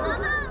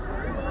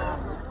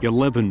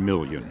 11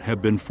 million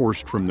have been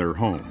forced from their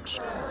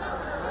homes.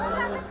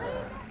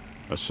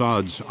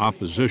 Assad's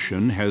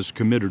opposition has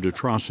committed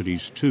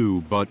atrocities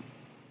too, but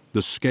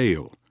the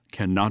scale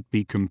cannot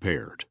be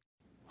compared.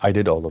 I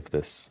did all of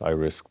this. I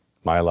risked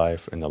my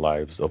life and the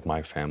lives of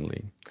my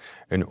family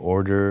in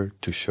order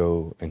to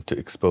show and to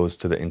expose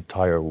to the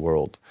entire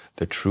world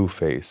the true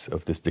face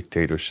of this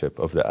dictatorship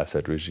of the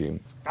Assad regime.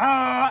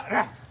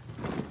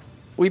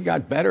 We've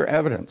got better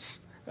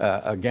evidence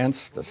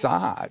against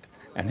Assad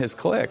and his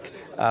clique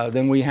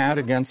than we had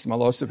against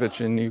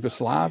Milosevic in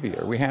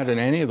Yugoslavia, or we had in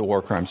any of the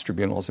war crimes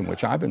tribunals in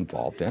which I've been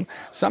involved in.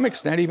 Some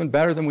extent even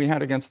better than we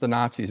had against the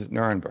Nazis at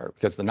Nuremberg,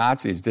 because the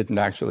Nazis didn't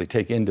actually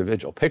take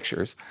individual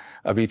pictures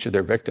of each of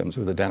their victims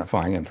with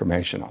identifying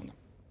information on them.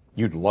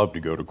 You'd love to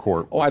go to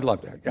court. Oh, I'd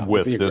love that. Yeah,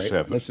 with this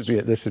evidence.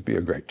 This would be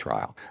a great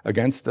trial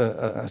against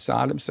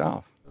Assad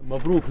himself.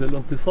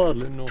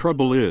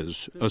 Trouble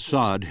is,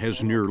 Assad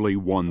has nearly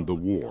won the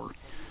war.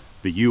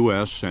 The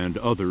U.S. and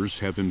others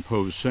have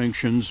imposed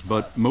sanctions,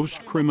 but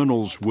most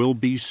criminals will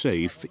be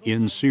safe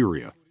in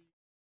Syria.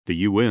 The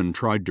UN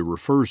tried to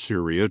refer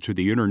Syria to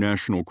the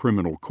International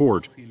Criminal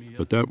Court,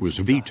 but that was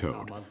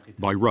vetoed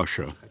by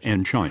Russia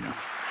and China.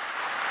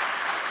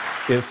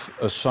 If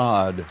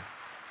Assad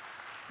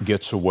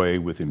gets away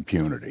with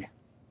impunity,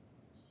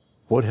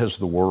 what has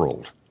the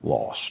world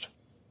lost?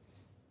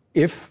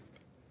 If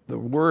the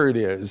word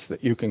is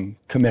that you can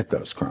commit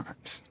those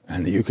crimes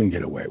and that you can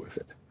get away with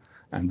it,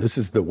 and this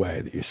is the way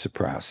that you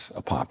suppress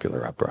a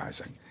popular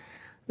uprising,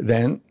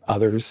 then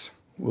others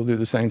will do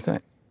the same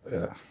thing.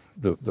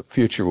 The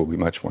future will be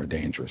much more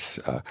dangerous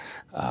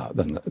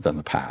than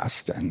the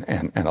past,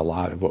 and a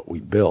lot of what we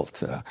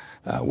built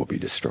will be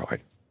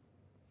destroyed.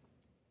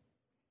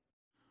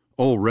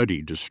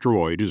 Already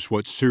destroyed is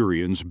what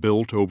Syrians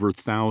built over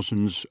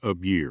thousands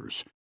of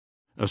years.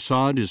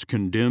 Assad is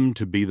condemned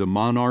to be the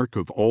monarch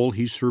of all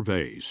he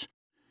surveys.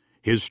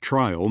 His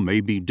trial may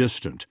be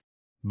distant,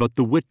 but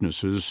the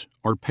witnesses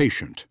are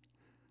patient.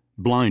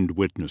 Blind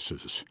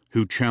witnesses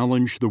who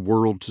challenge the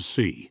world to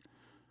see.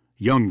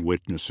 Young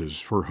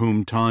witnesses for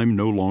whom time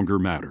no longer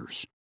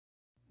matters.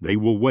 They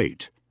will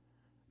wait,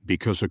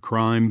 because a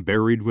crime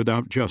buried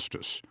without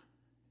justice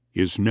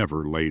is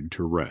never laid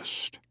to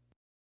rest.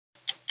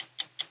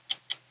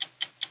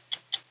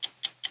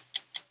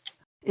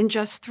 In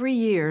just 3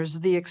 years,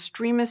 the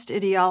extremist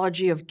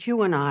ideology of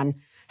QAnon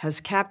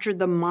has captured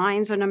the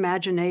minds and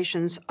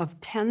imaginations of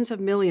tens of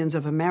millions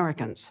of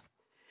Americans.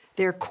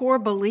 Their core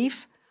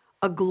belief,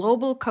 a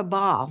global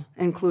cabal,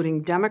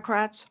 including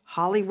Democrats,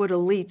 Hollywood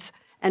elites,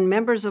 and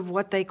members of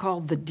what they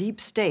call the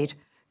deep state,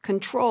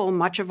 control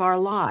much of our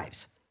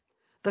lives.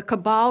 The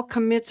cabal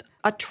commits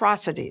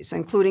atrocities,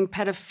 including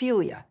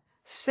pedophilia,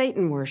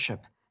 Satan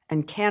worship,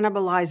 and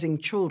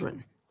cannibalizing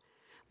children.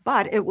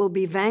 But it will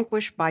be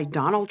vanquished by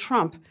Donald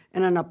Trump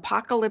in an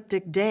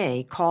apocalyptic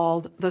day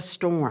called The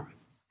Storm.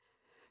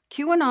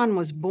 QAnon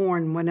was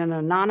born when an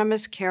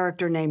anonymous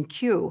character named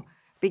Q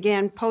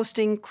began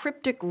posting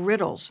cryptic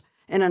riddles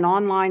in an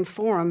online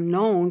forum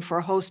known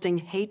for hosting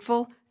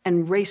hateful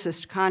and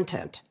racist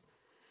content.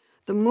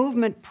 The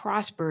movement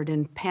prospered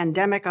in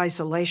pandemic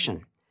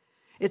isolation,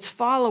 its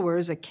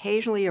followers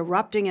occasionally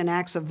erupting in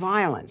acts of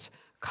violence,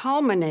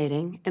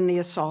 culminating in the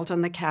assault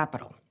on the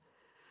Capitol.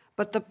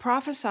 But the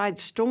prophesied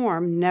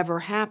storm never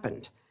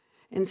happened.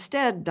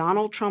 Instead,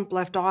 Donald Trump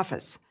left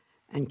office,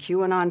 and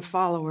QAnon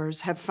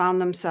followers have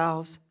found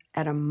themselves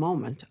at a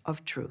moment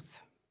of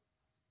truth.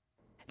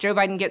 Joe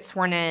Biden gets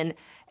sworn in,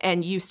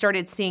 and you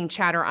started seeing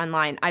chatter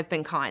online, I've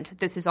been conned,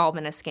 this has all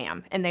been a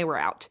scam, and they were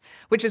out,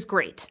 which is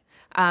great.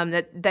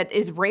 That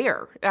is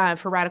rare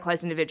for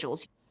radicalized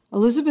individuals.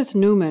 Elizabeth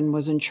Newman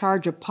was in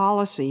charge of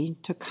policy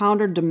to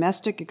counter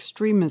domestic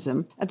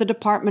extremism at the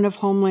Department of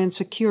Homeland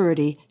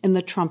Security in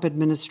the Trump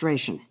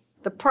administration.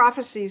 The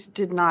prophecies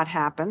did not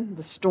happen.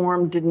 The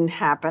storm didn't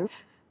happen.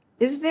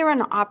 Is there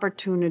an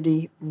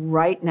opportunity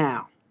right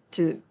now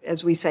to,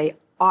 as we say,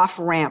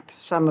 off-ramp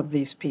some of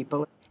these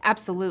people?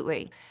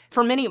 Absolutely.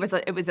 For many,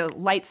 it was a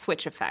light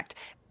switch effect.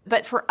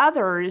 But for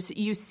others,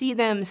 you see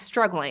them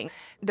struggling.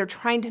 They're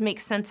trying to make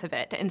sense of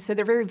it. And so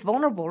they're very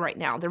vulnerable right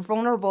now. They're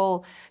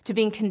vulnerable to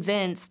being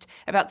convinced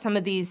about some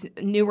of these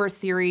newer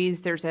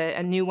theories. There's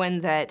a new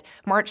one that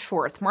March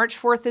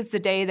 4th is the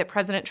day that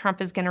President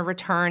Trump is going to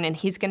return and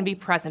he's going to be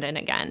president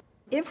again.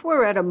 If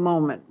we're at a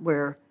moment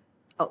where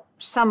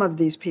some of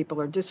these people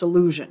are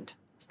disillusioned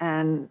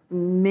and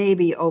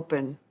maybe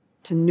open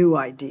to new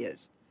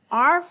ideas,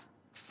 are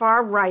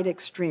far-right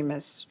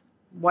extremists,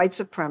 white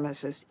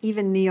supremacists,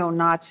 even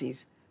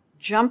neo-Nazis,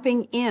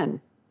 jumping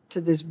in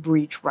to this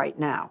breach right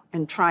now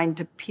and trying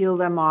to peel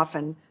them off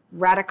and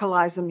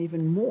radicalize them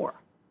even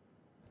more?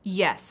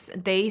 Yes,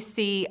 they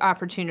see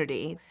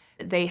opportunity.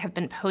 They have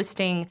been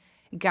posting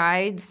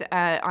guides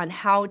on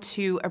how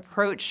to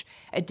approach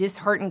a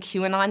disheartened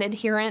QAnon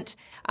adherent,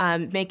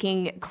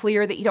 making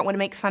clear that you don't want to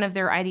make fun of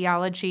their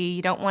ideology,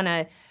 you don't want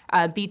to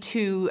be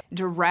too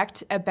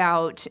direct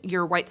about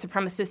your white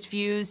supremacist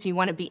views, you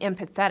want to be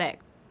empathetic.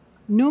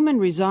 Newman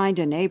resigned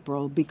in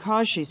April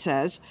because, she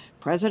says,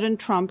 President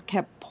Trump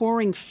kept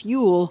pouring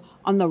fuel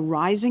on the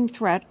rising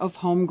threat of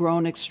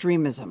homegrown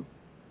extremism.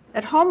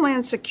 At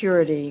Homeland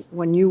Security,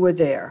 when you were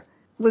there,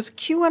 was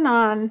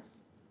QAnon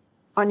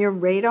on your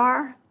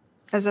radar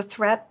as a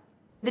threat?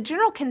 The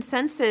general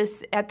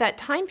consensus at that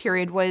time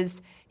period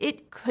was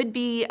it could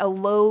be a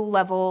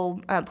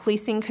low-level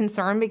policing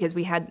concern because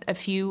we had a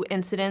few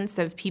incidents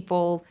of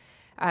people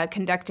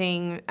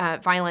conducting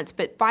violence,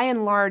 but by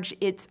and large,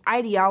 its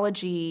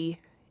ideology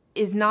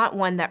is not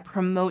one that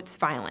promotes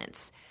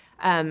violence,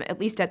 at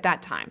least at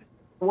that time.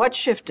 What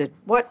shifted?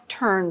 What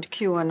turned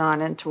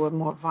QAnon into a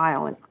more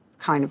violent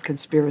kind of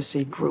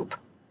conspiracy group?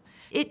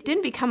 It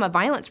didn't become a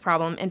violence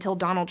problem until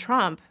Donald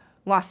Trump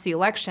lost the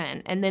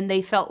election. And then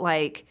they felt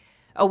like,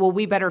 oh, well,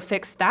 we better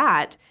fix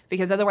that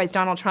because otherwise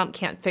Donald Trump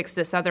can't fix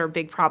this other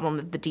big problem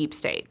of the deep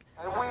state.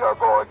 And we are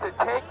going to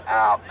take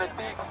out the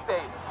deep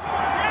state.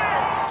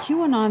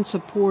 QAnon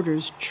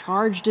supporters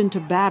charged into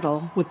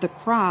battle with the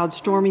crowd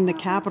storming the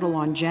Capitol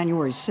on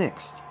January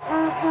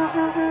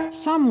 6th.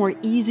 Some were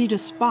easy to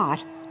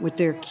spot with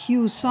their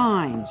Q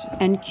signs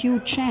and Q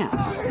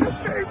chants.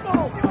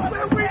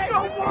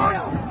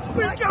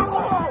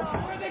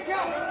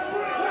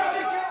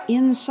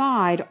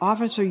 Inside,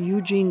 Officer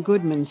Eugene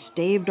Goodman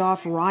staved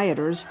off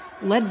rioters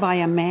led by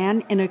a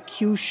man in a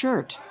Q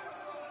shirt.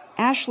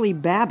 Ashley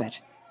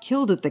Babbitt,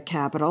 killed at the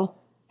Capitol,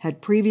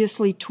 had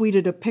previously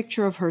tweeted a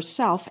picture of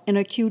herself in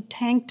a Q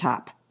tank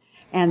top.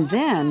 And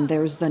then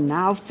there's the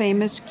now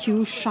famous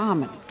Q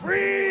shaman.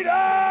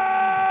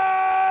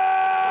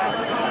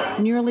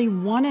 Nearly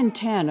 1 in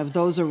 10 of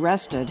those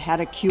arrested had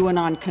a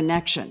QAnon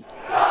connection.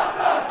 Stop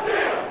the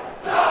steal!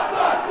 Stop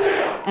the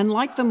steal! And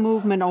like the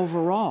movement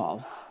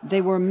overall, they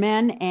were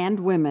men and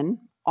women,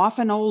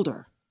 often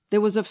older.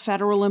 There was a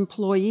federal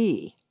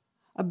employee,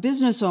 a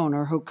business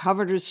owner who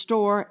covered his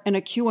store in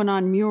a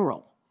QAnon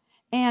mural,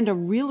 and a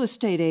real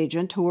estate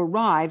agent who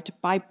arrived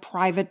by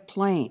private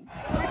plane.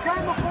 We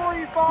come before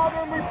you, Father,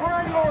 and we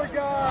pray, Lord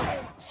God.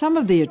 Some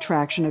of the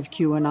attraction of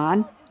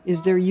QAnon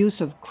is their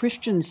use of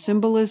Christian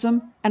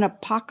symbolism and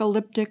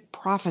apocalyptic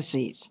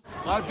prophecies.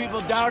 A lot of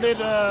people doubted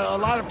a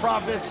lot of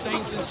prophets,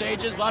 saints, and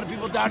sages. A lot of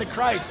people doubted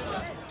Christ.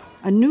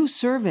 A new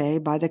survey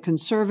by the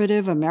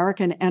conservative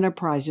American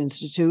Enterprise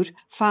Institute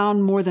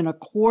found more than a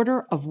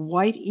quarter of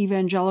white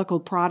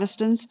evangelical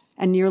Protestants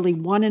and nearly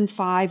 1 in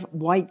 5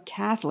 white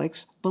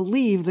Catholics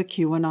believe the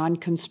QAnon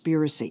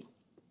conspiracy.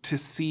 To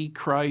see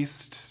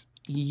Christ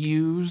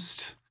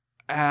used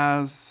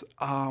as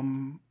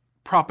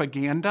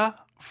propaganda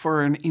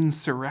for an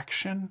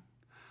insurrection,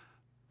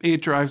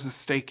 it drives a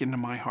stake into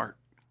my heart.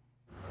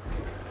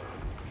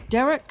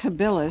 Derek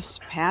Kabilis,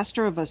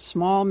 pastor of a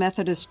small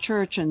Methodist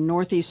church in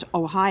Northeast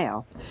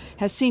Ohio,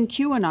 has seen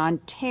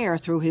QAnon tear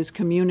through his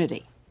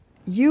community.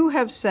 You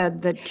have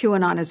said that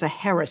QAnon is a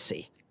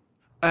heresy.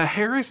 A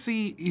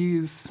heresy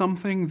is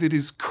something that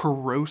is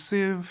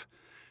corrosive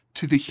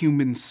to the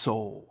human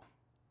soul.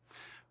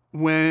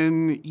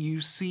 When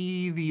you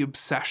see the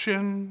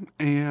obsession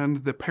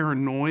and the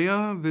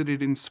paranoia that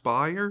it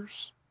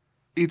inspires,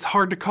 it's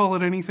hard to call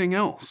it anything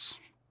else.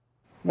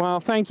 Well,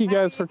 thank you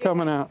guys for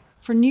coming out.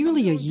 For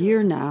nearly a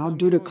year now,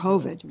 due to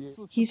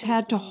COVID, he's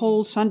had to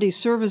hold Sunday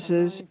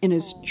services in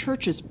his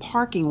church's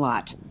parking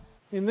lot.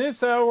 In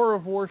this hour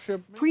of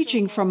worship,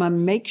 preaching from a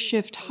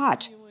makeshift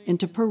hut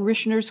into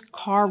parishioners'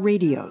 car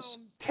radios.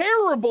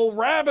 Terrible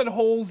rabbit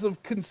holes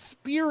of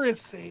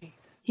conspiracy.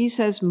 He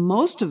says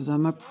most of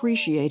them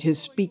appreciate his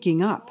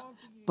speaking up,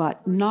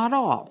 but not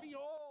all.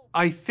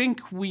 I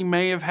think we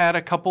may have had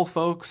a couple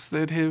folks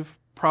that have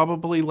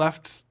probably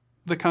left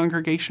the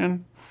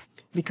congregation.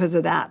 Because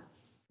of that?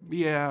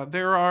 Yeah,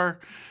 there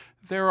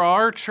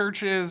are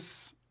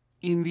churches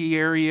in the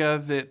area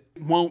that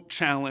won't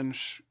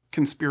challenge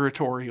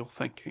conspiratorial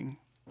thinking.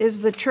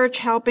 Is the church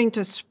helping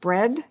to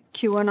spread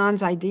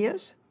QAnon's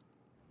ideas?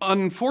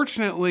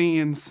 Unfortunately,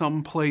 in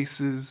some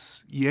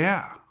places,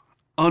 yeah.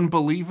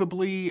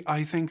 Unbelievably,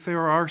 I think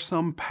there are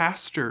some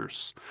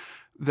pastors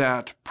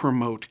that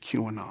promote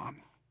QAnon.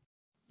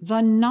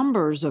 The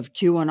numbers of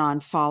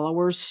QAnon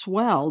followers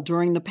swelled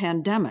during the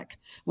pandemic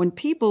when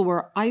people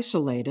were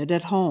isolated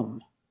at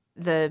home.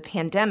 The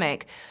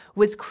pandemic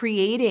was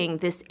creating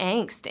this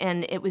angst,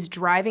 and it was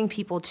driving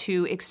people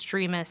to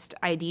extremist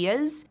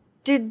ideas.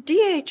 Did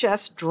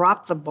DHS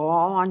drop the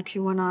ball on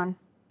QAnon?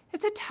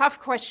 It's a tough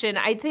question.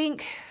 I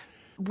think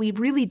we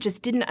really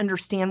just didn't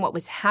understand what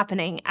was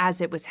happening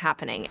as it was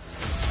happening.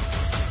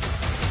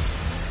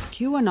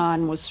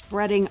 QAnon was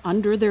spreading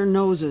under their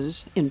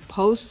noses in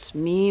posts,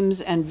 memes,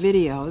 and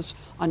videos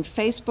on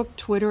Facebook,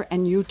 Twitter,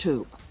 and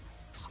YouTube.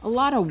 A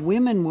lot of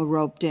women were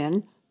roped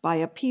in by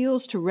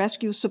appeals to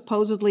rescue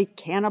supposedly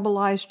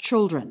cannibalized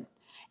children,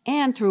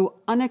 and through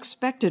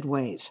unexpected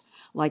ways,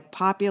 like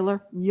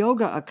popular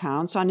yoga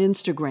accounts on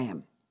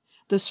Instagram.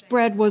 The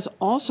spread was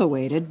also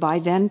aided by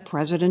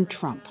then-President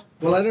Trump.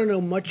 Well, I don't know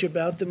much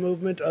about the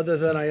movement other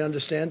than I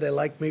understand they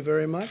like me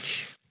very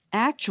much.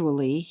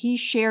 Actually, he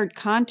shared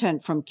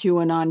content from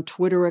QAnon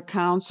Twitter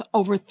accounts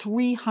over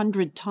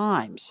 300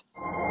 times.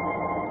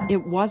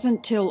 It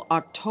wasn't till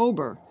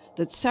October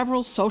that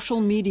several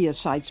social media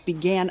sites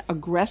began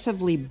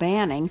aggressively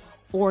banning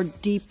or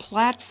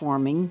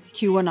deplatforming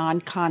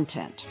QAnon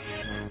content.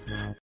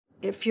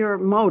 If your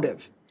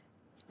motive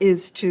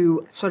is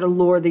to sort of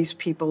lure these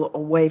people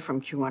away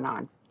from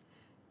QAnon,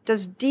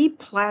 does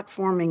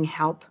deplatforming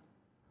help?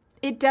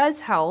 It does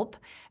help,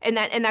 and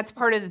that's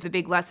part of the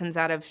big lessons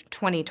out of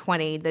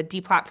 2020. The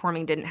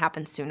deplatforming didn't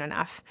happen soon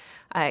enough.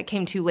 It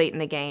came too late in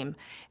the game,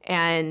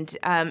 and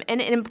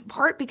in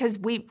part because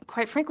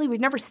quite frankly,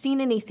 we've never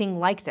seen anything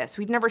like this.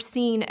 We've never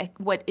seen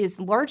what is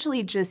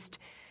largely just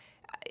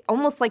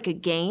almost like a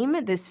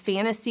game, this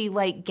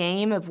fantasy-like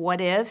game of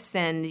what ifs,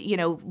 and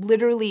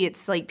literally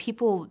it's like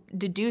people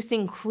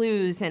deducing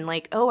clues and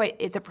like,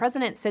 if the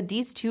president said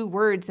these two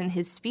words in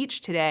his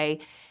speech today,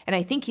 and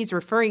I think he's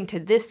referring to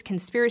this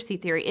conspiracy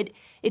theory,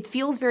 it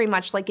feels very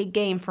much like a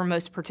game for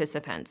most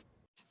participants.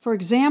 For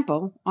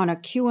example, on a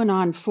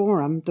QAnon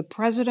forum, the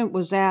president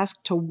was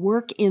asked to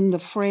work in the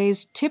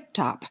phrase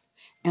tip-top,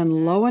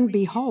 and lo and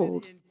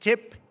behold,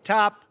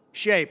 tip-top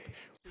shape.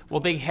 Well,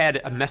 they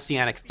had a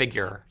messianic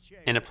figure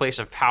in a place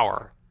of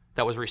power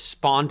that was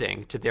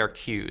responding to their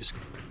cues.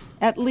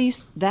 At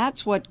least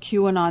that's what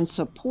QAnon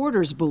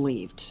supporters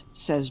believed,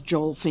 says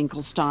Joel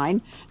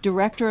Finkelstein,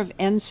 director of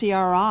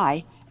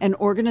NCRI, an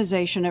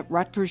organization at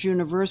Rutgers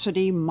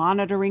University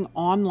monitoring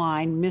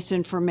online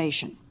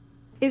misinformation.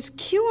 Is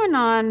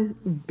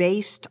QAnon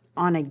based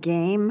on a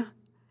game?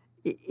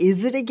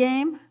 Is it a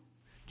game?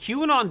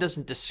 QAnon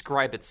doesn't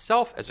describe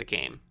itself as a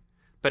game,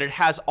 but it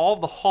has all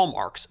the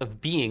hallmarks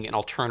of being an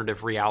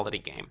alternative reality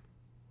game.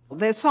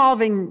 They're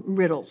solving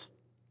riddles.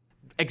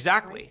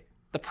 Exactly.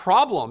 The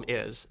problem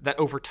is that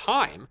over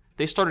time,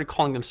 they started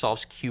calling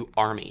themselves Q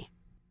Army.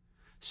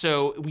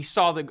 So we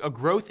saw a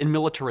growth in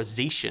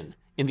militarization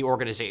in the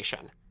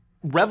organization.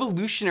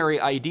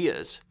 Revolutionary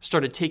ideas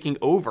started taking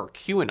over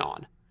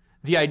QAnon.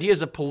 The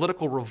ideas of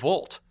political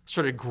revolt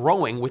started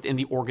growing within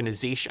the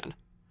organization.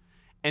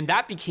 And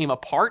that became a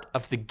part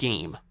of the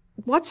game.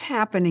 What's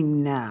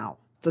happening now?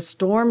 The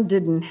storm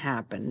didn't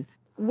happen.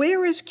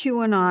 Where is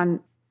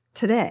QAnon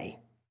today?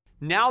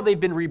 Now they've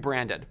been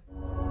rebranded.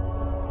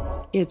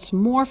 It's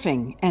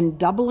morphing and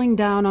doubling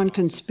down on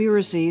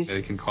conspiracies.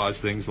 It can cause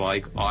things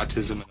like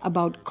autism.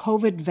 About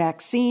COVID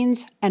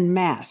vaccines and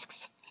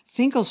masks.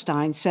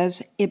 Finkelstein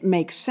says it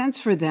makes sense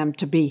for them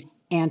to be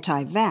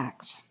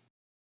anti-vax.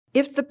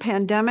 If the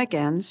pandemic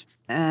ends,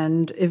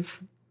 and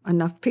if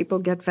enough people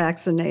get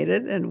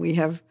vaccinated and we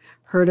have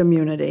herd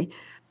immunity,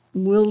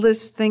 will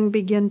this thing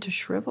begin to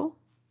shrivel?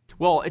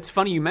 Well, it's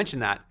funny you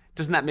mentioned that.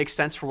 Doesn't that make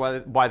sense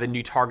for why the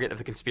new target of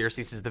the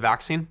conspiracies is the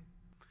vaccine?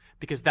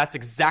 Because that's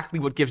exactly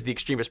what gives the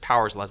extremist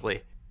powers,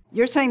 Leslie.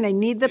 You're saying they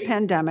need the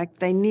pandemic,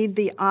 they need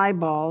the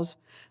eyeballs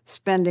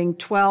spending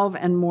 12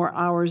 and more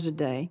hours a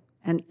day.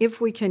 And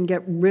if we can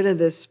get rid of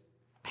this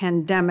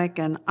pandemic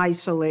and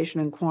isolation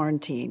and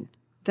quarantine,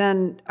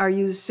 then are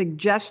you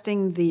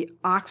suggesting the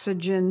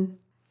oxygen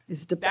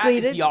is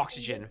depleted? That is the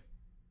oxygen.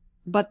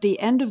 But the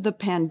end of the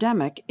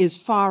pandemic is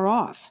far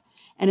off.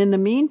 And in the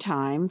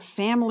meantime,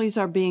 families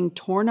are being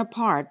torn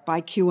apart by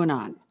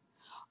QAnon.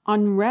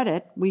 On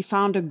Reddit, we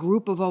found a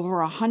group of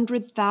over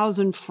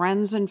 100,000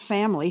 friends and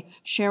family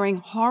sharing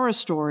horror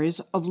stories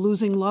of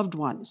losing loved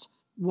ones,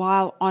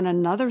 while on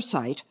another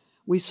site,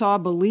 we saw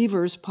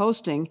believers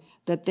posting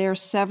that their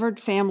severed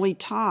family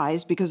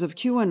ties because of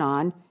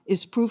QAnon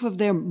is proof of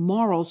their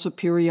moral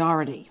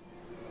superiority.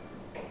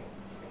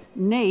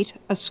 Nate,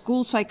 a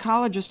school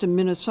psychologist in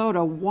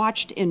Minnesota,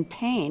 watched in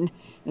pain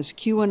as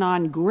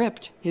QAnon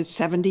gripped his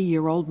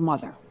 70-year-old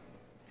mother.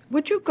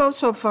 Would you go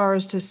so far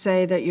as to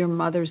say that your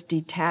mother's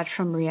detached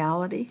from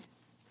reality?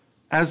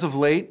 As of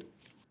late,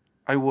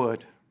 I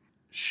would.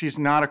 She's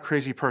not a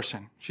crazy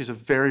person. She's a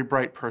very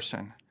bright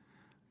person.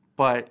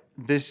 But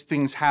these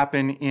things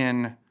happen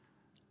in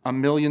a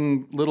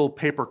million little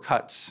paper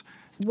cuts.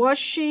 Was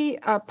she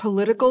a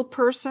political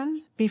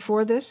person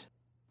before this?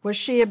 Was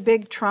she a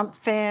big Trump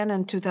fan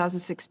in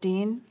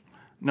 2016?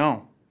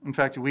 No. In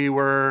fact, we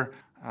were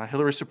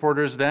Hillary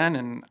supporters then,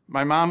 and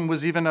my mom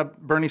was even a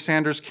Bernie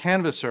Sanders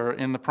canvasser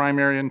in the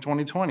primary in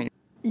 2020.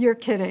 You're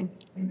kidding.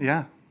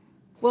 Yeah.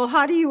 Well,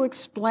 how do you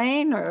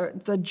explain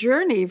the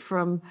journey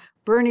from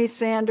Bernie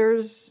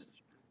Sanders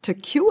to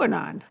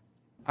QAnon?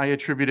 I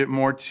attribute it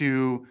more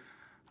to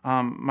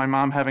my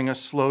mom having a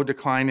slow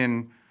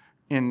decline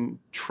in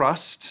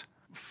trust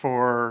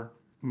for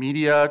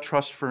media,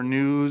 trust for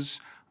news,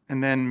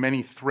 and then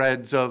many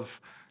threads of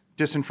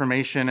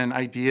disinformation and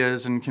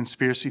ideas and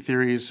conspiracy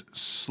theories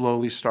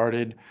slowly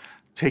started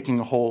taking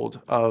a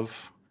hold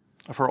of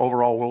her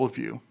overall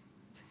worldview.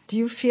 Do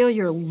you feel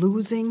you're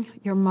losing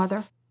your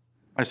mother?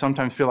 I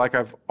sometimes feel like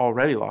I've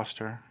already lost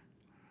her.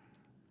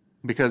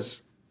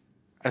 Because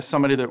as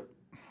somebody that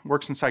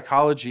works in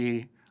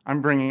psychology,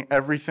 I'm bringing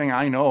everything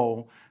I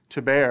know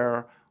to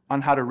bear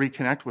on how to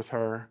reconnect with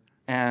her,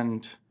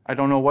 and I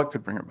don't know what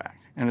could bring her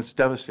back, and it's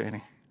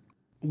devastating.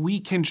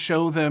 We can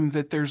show them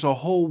that there's a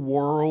whole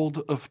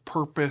world of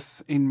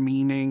purpose and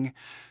meaning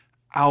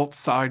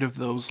outside of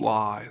those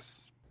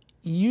lies.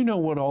 You know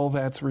what all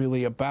that's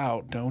really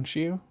about, don't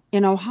you?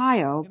 In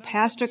Ohio,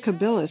 Pastor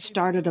Kabilis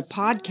started a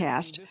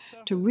podcast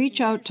to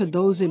reach out to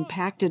those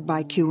impacted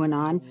by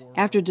QAnon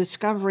after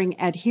discovering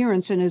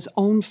adherents in his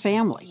own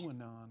family.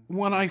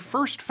 When I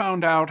first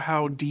found out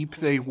how deep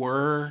they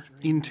were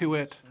into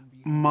it,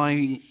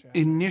 my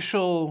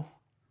initial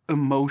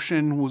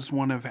emotion was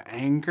one of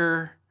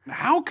anger.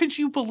 How could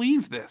you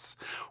believe this?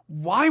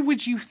 Why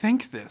would you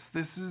think this?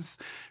 This is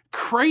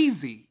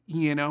crazy,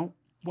 you know?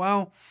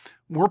 Well,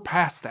 we're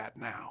past that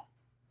now.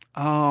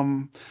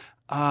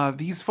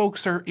 These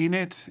folks are in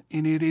it,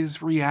 and it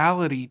is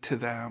reality to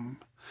them.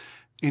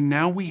 And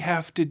now we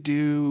have to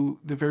do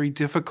the very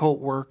difficult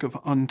work of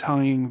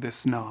untying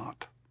this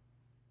knot.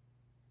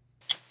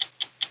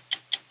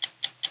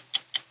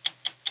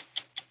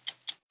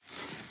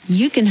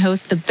 You can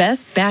host the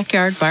best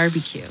backyard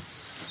barbecue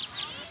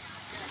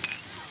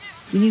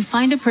when you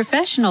find a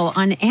professional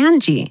on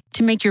Angie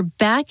to make your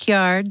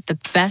backyard the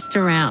best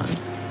around.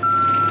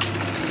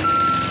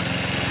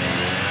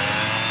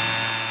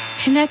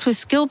 Connect with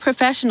skilled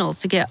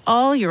professionals to get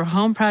all your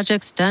home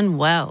projects done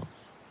well.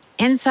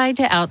 Inside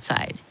to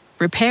outside,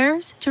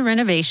 repairs to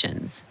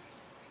renovations.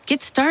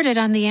 Get started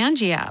on the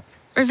Angie app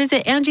or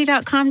visit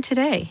Angie.com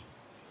today.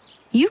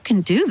 You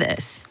can do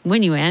this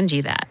when you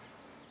Angie that.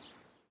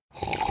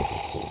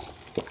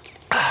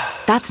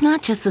 That's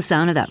not just the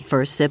sound of that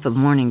first sip of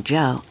Morning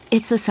Joe.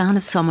 It's the sound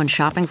of someone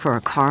shopping for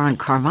a car on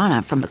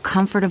Carvana from the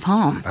comfort of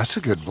home. That's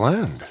a good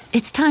blend.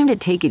 It's time to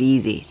take it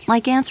easy,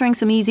 like answering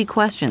some easy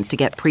questions to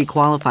get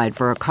pre-qualified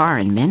for a car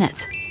in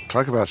minutes.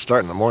 Talk about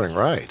starting the morning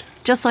right.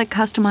 Just like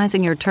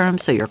customizing your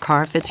terms so your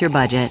car fits your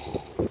budget.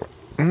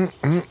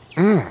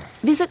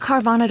 Visit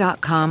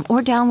Carvana.com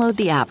or download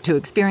the app to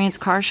experience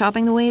car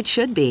shopping the way it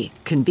should be.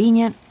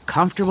 Convenient,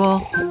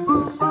 comfortable.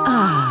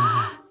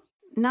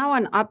 Now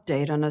an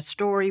update on a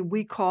story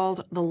we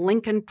called the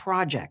Lincoln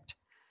Project.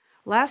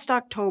 Last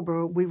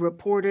October, we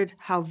reported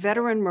how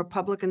veteran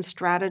Republican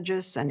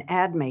strategists and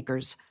ad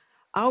makers,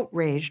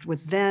 outraged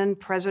with then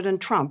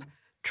President Trump,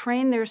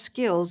 trained their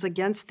skills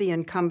against the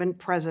incumbent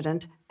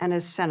president and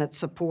his Senate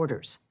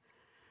supporters.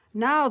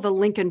 Now the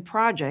Lincoln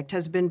Project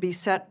has been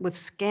beset with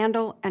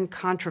scandal and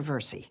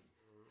controversy.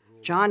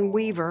 John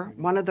Weaver,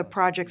 one of the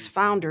project's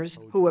founders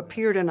who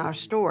appeared in our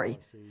story,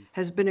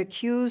 has been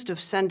accused of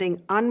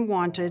sending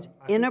unwanted,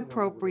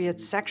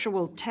 inappropriate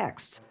sexual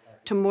texts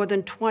to more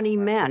than 20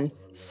 men,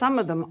 some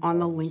of them on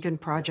the Lincoln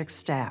Project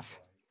staff.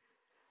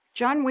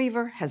 John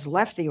Weaver has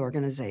left the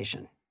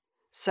organization.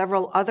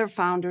 Several other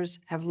founders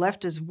have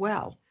left as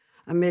well,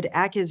 amid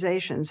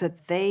accusations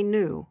that they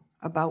knew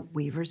about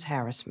Weaver's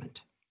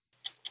harassment.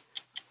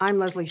 I'm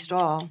Leslie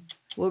Stahl.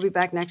 We'll be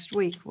back next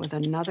week with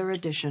another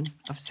edition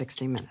of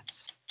 60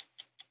 Minutes.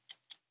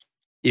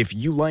 If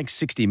you like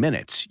 60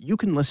 Minutes, you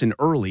can listen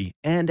early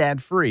and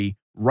ad-free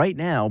right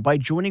now by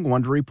joining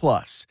Wondery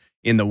Plus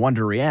in the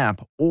Wondery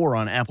app or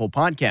on Apple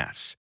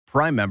Podcasts.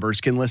 Prime members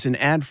can listen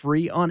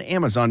ad-free on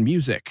Amazon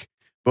Music.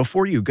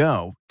 Before you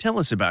go, tell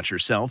us about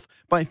yourself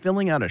by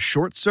filling out a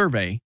short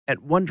survey at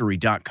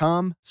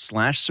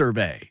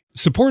Wondery.com/survey.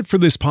 Support for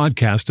this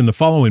podcast and the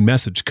following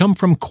message come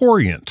from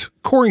Corient.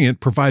 Corient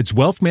provides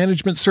wealth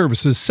management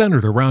services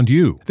centered around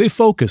you. They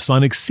focus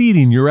on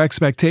exceeding your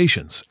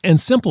expectations and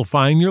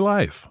simplifying your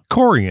life.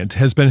 Corient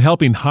has been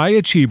helping high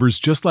achievers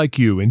just like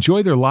you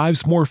enjoy their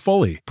lives more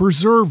fully,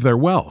 preserve their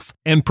wealth,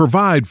 and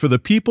provide for the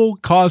people,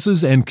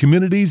 causes, and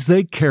communities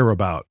they care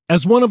about.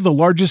 As one of the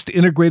largest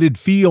integrated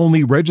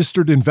fee-only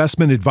registered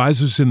investment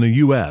advisors in the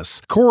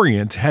U.S.,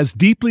 Corient has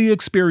deeply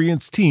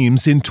experienced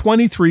teams in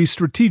 23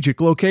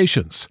 strategic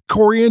locations.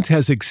 Corient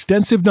has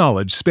extensive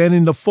knowledge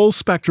spanning the full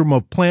spectrum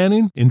of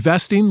planning,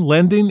 investing,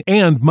 lending,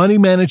 and money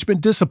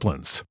management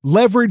disciplines.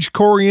 Leverage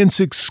Corient's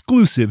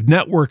exclusive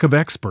network of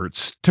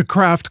experts to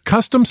craft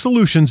custom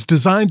solutions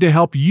designed to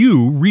help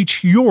you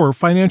reach your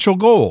financial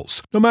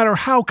goals, no matter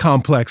how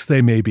complex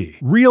they may be.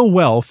 Real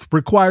wealth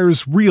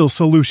requires real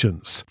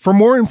solutions. For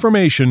more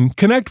information,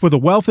 connect with a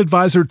wealth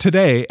advisor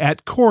today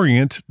at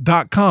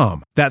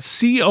Corient.com.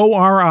 That's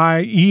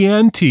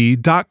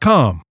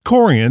Corient.com.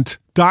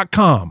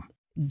 Corient.com.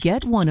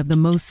 Get one of the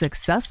most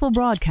successful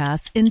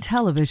broadcasts in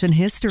television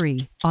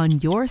history on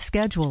your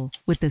schedule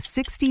with the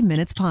 60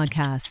 Minutes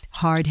Podcast.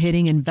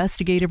 Hard-hitting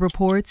investigative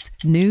reports,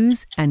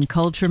 news, and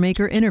culture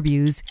maker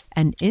interviews,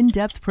 and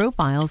in-depth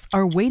profiles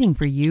are waiting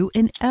for you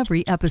in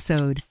every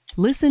episode.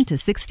 Listen to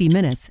 60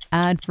 Minutes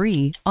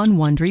ad-free on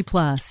Wondery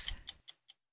Plus.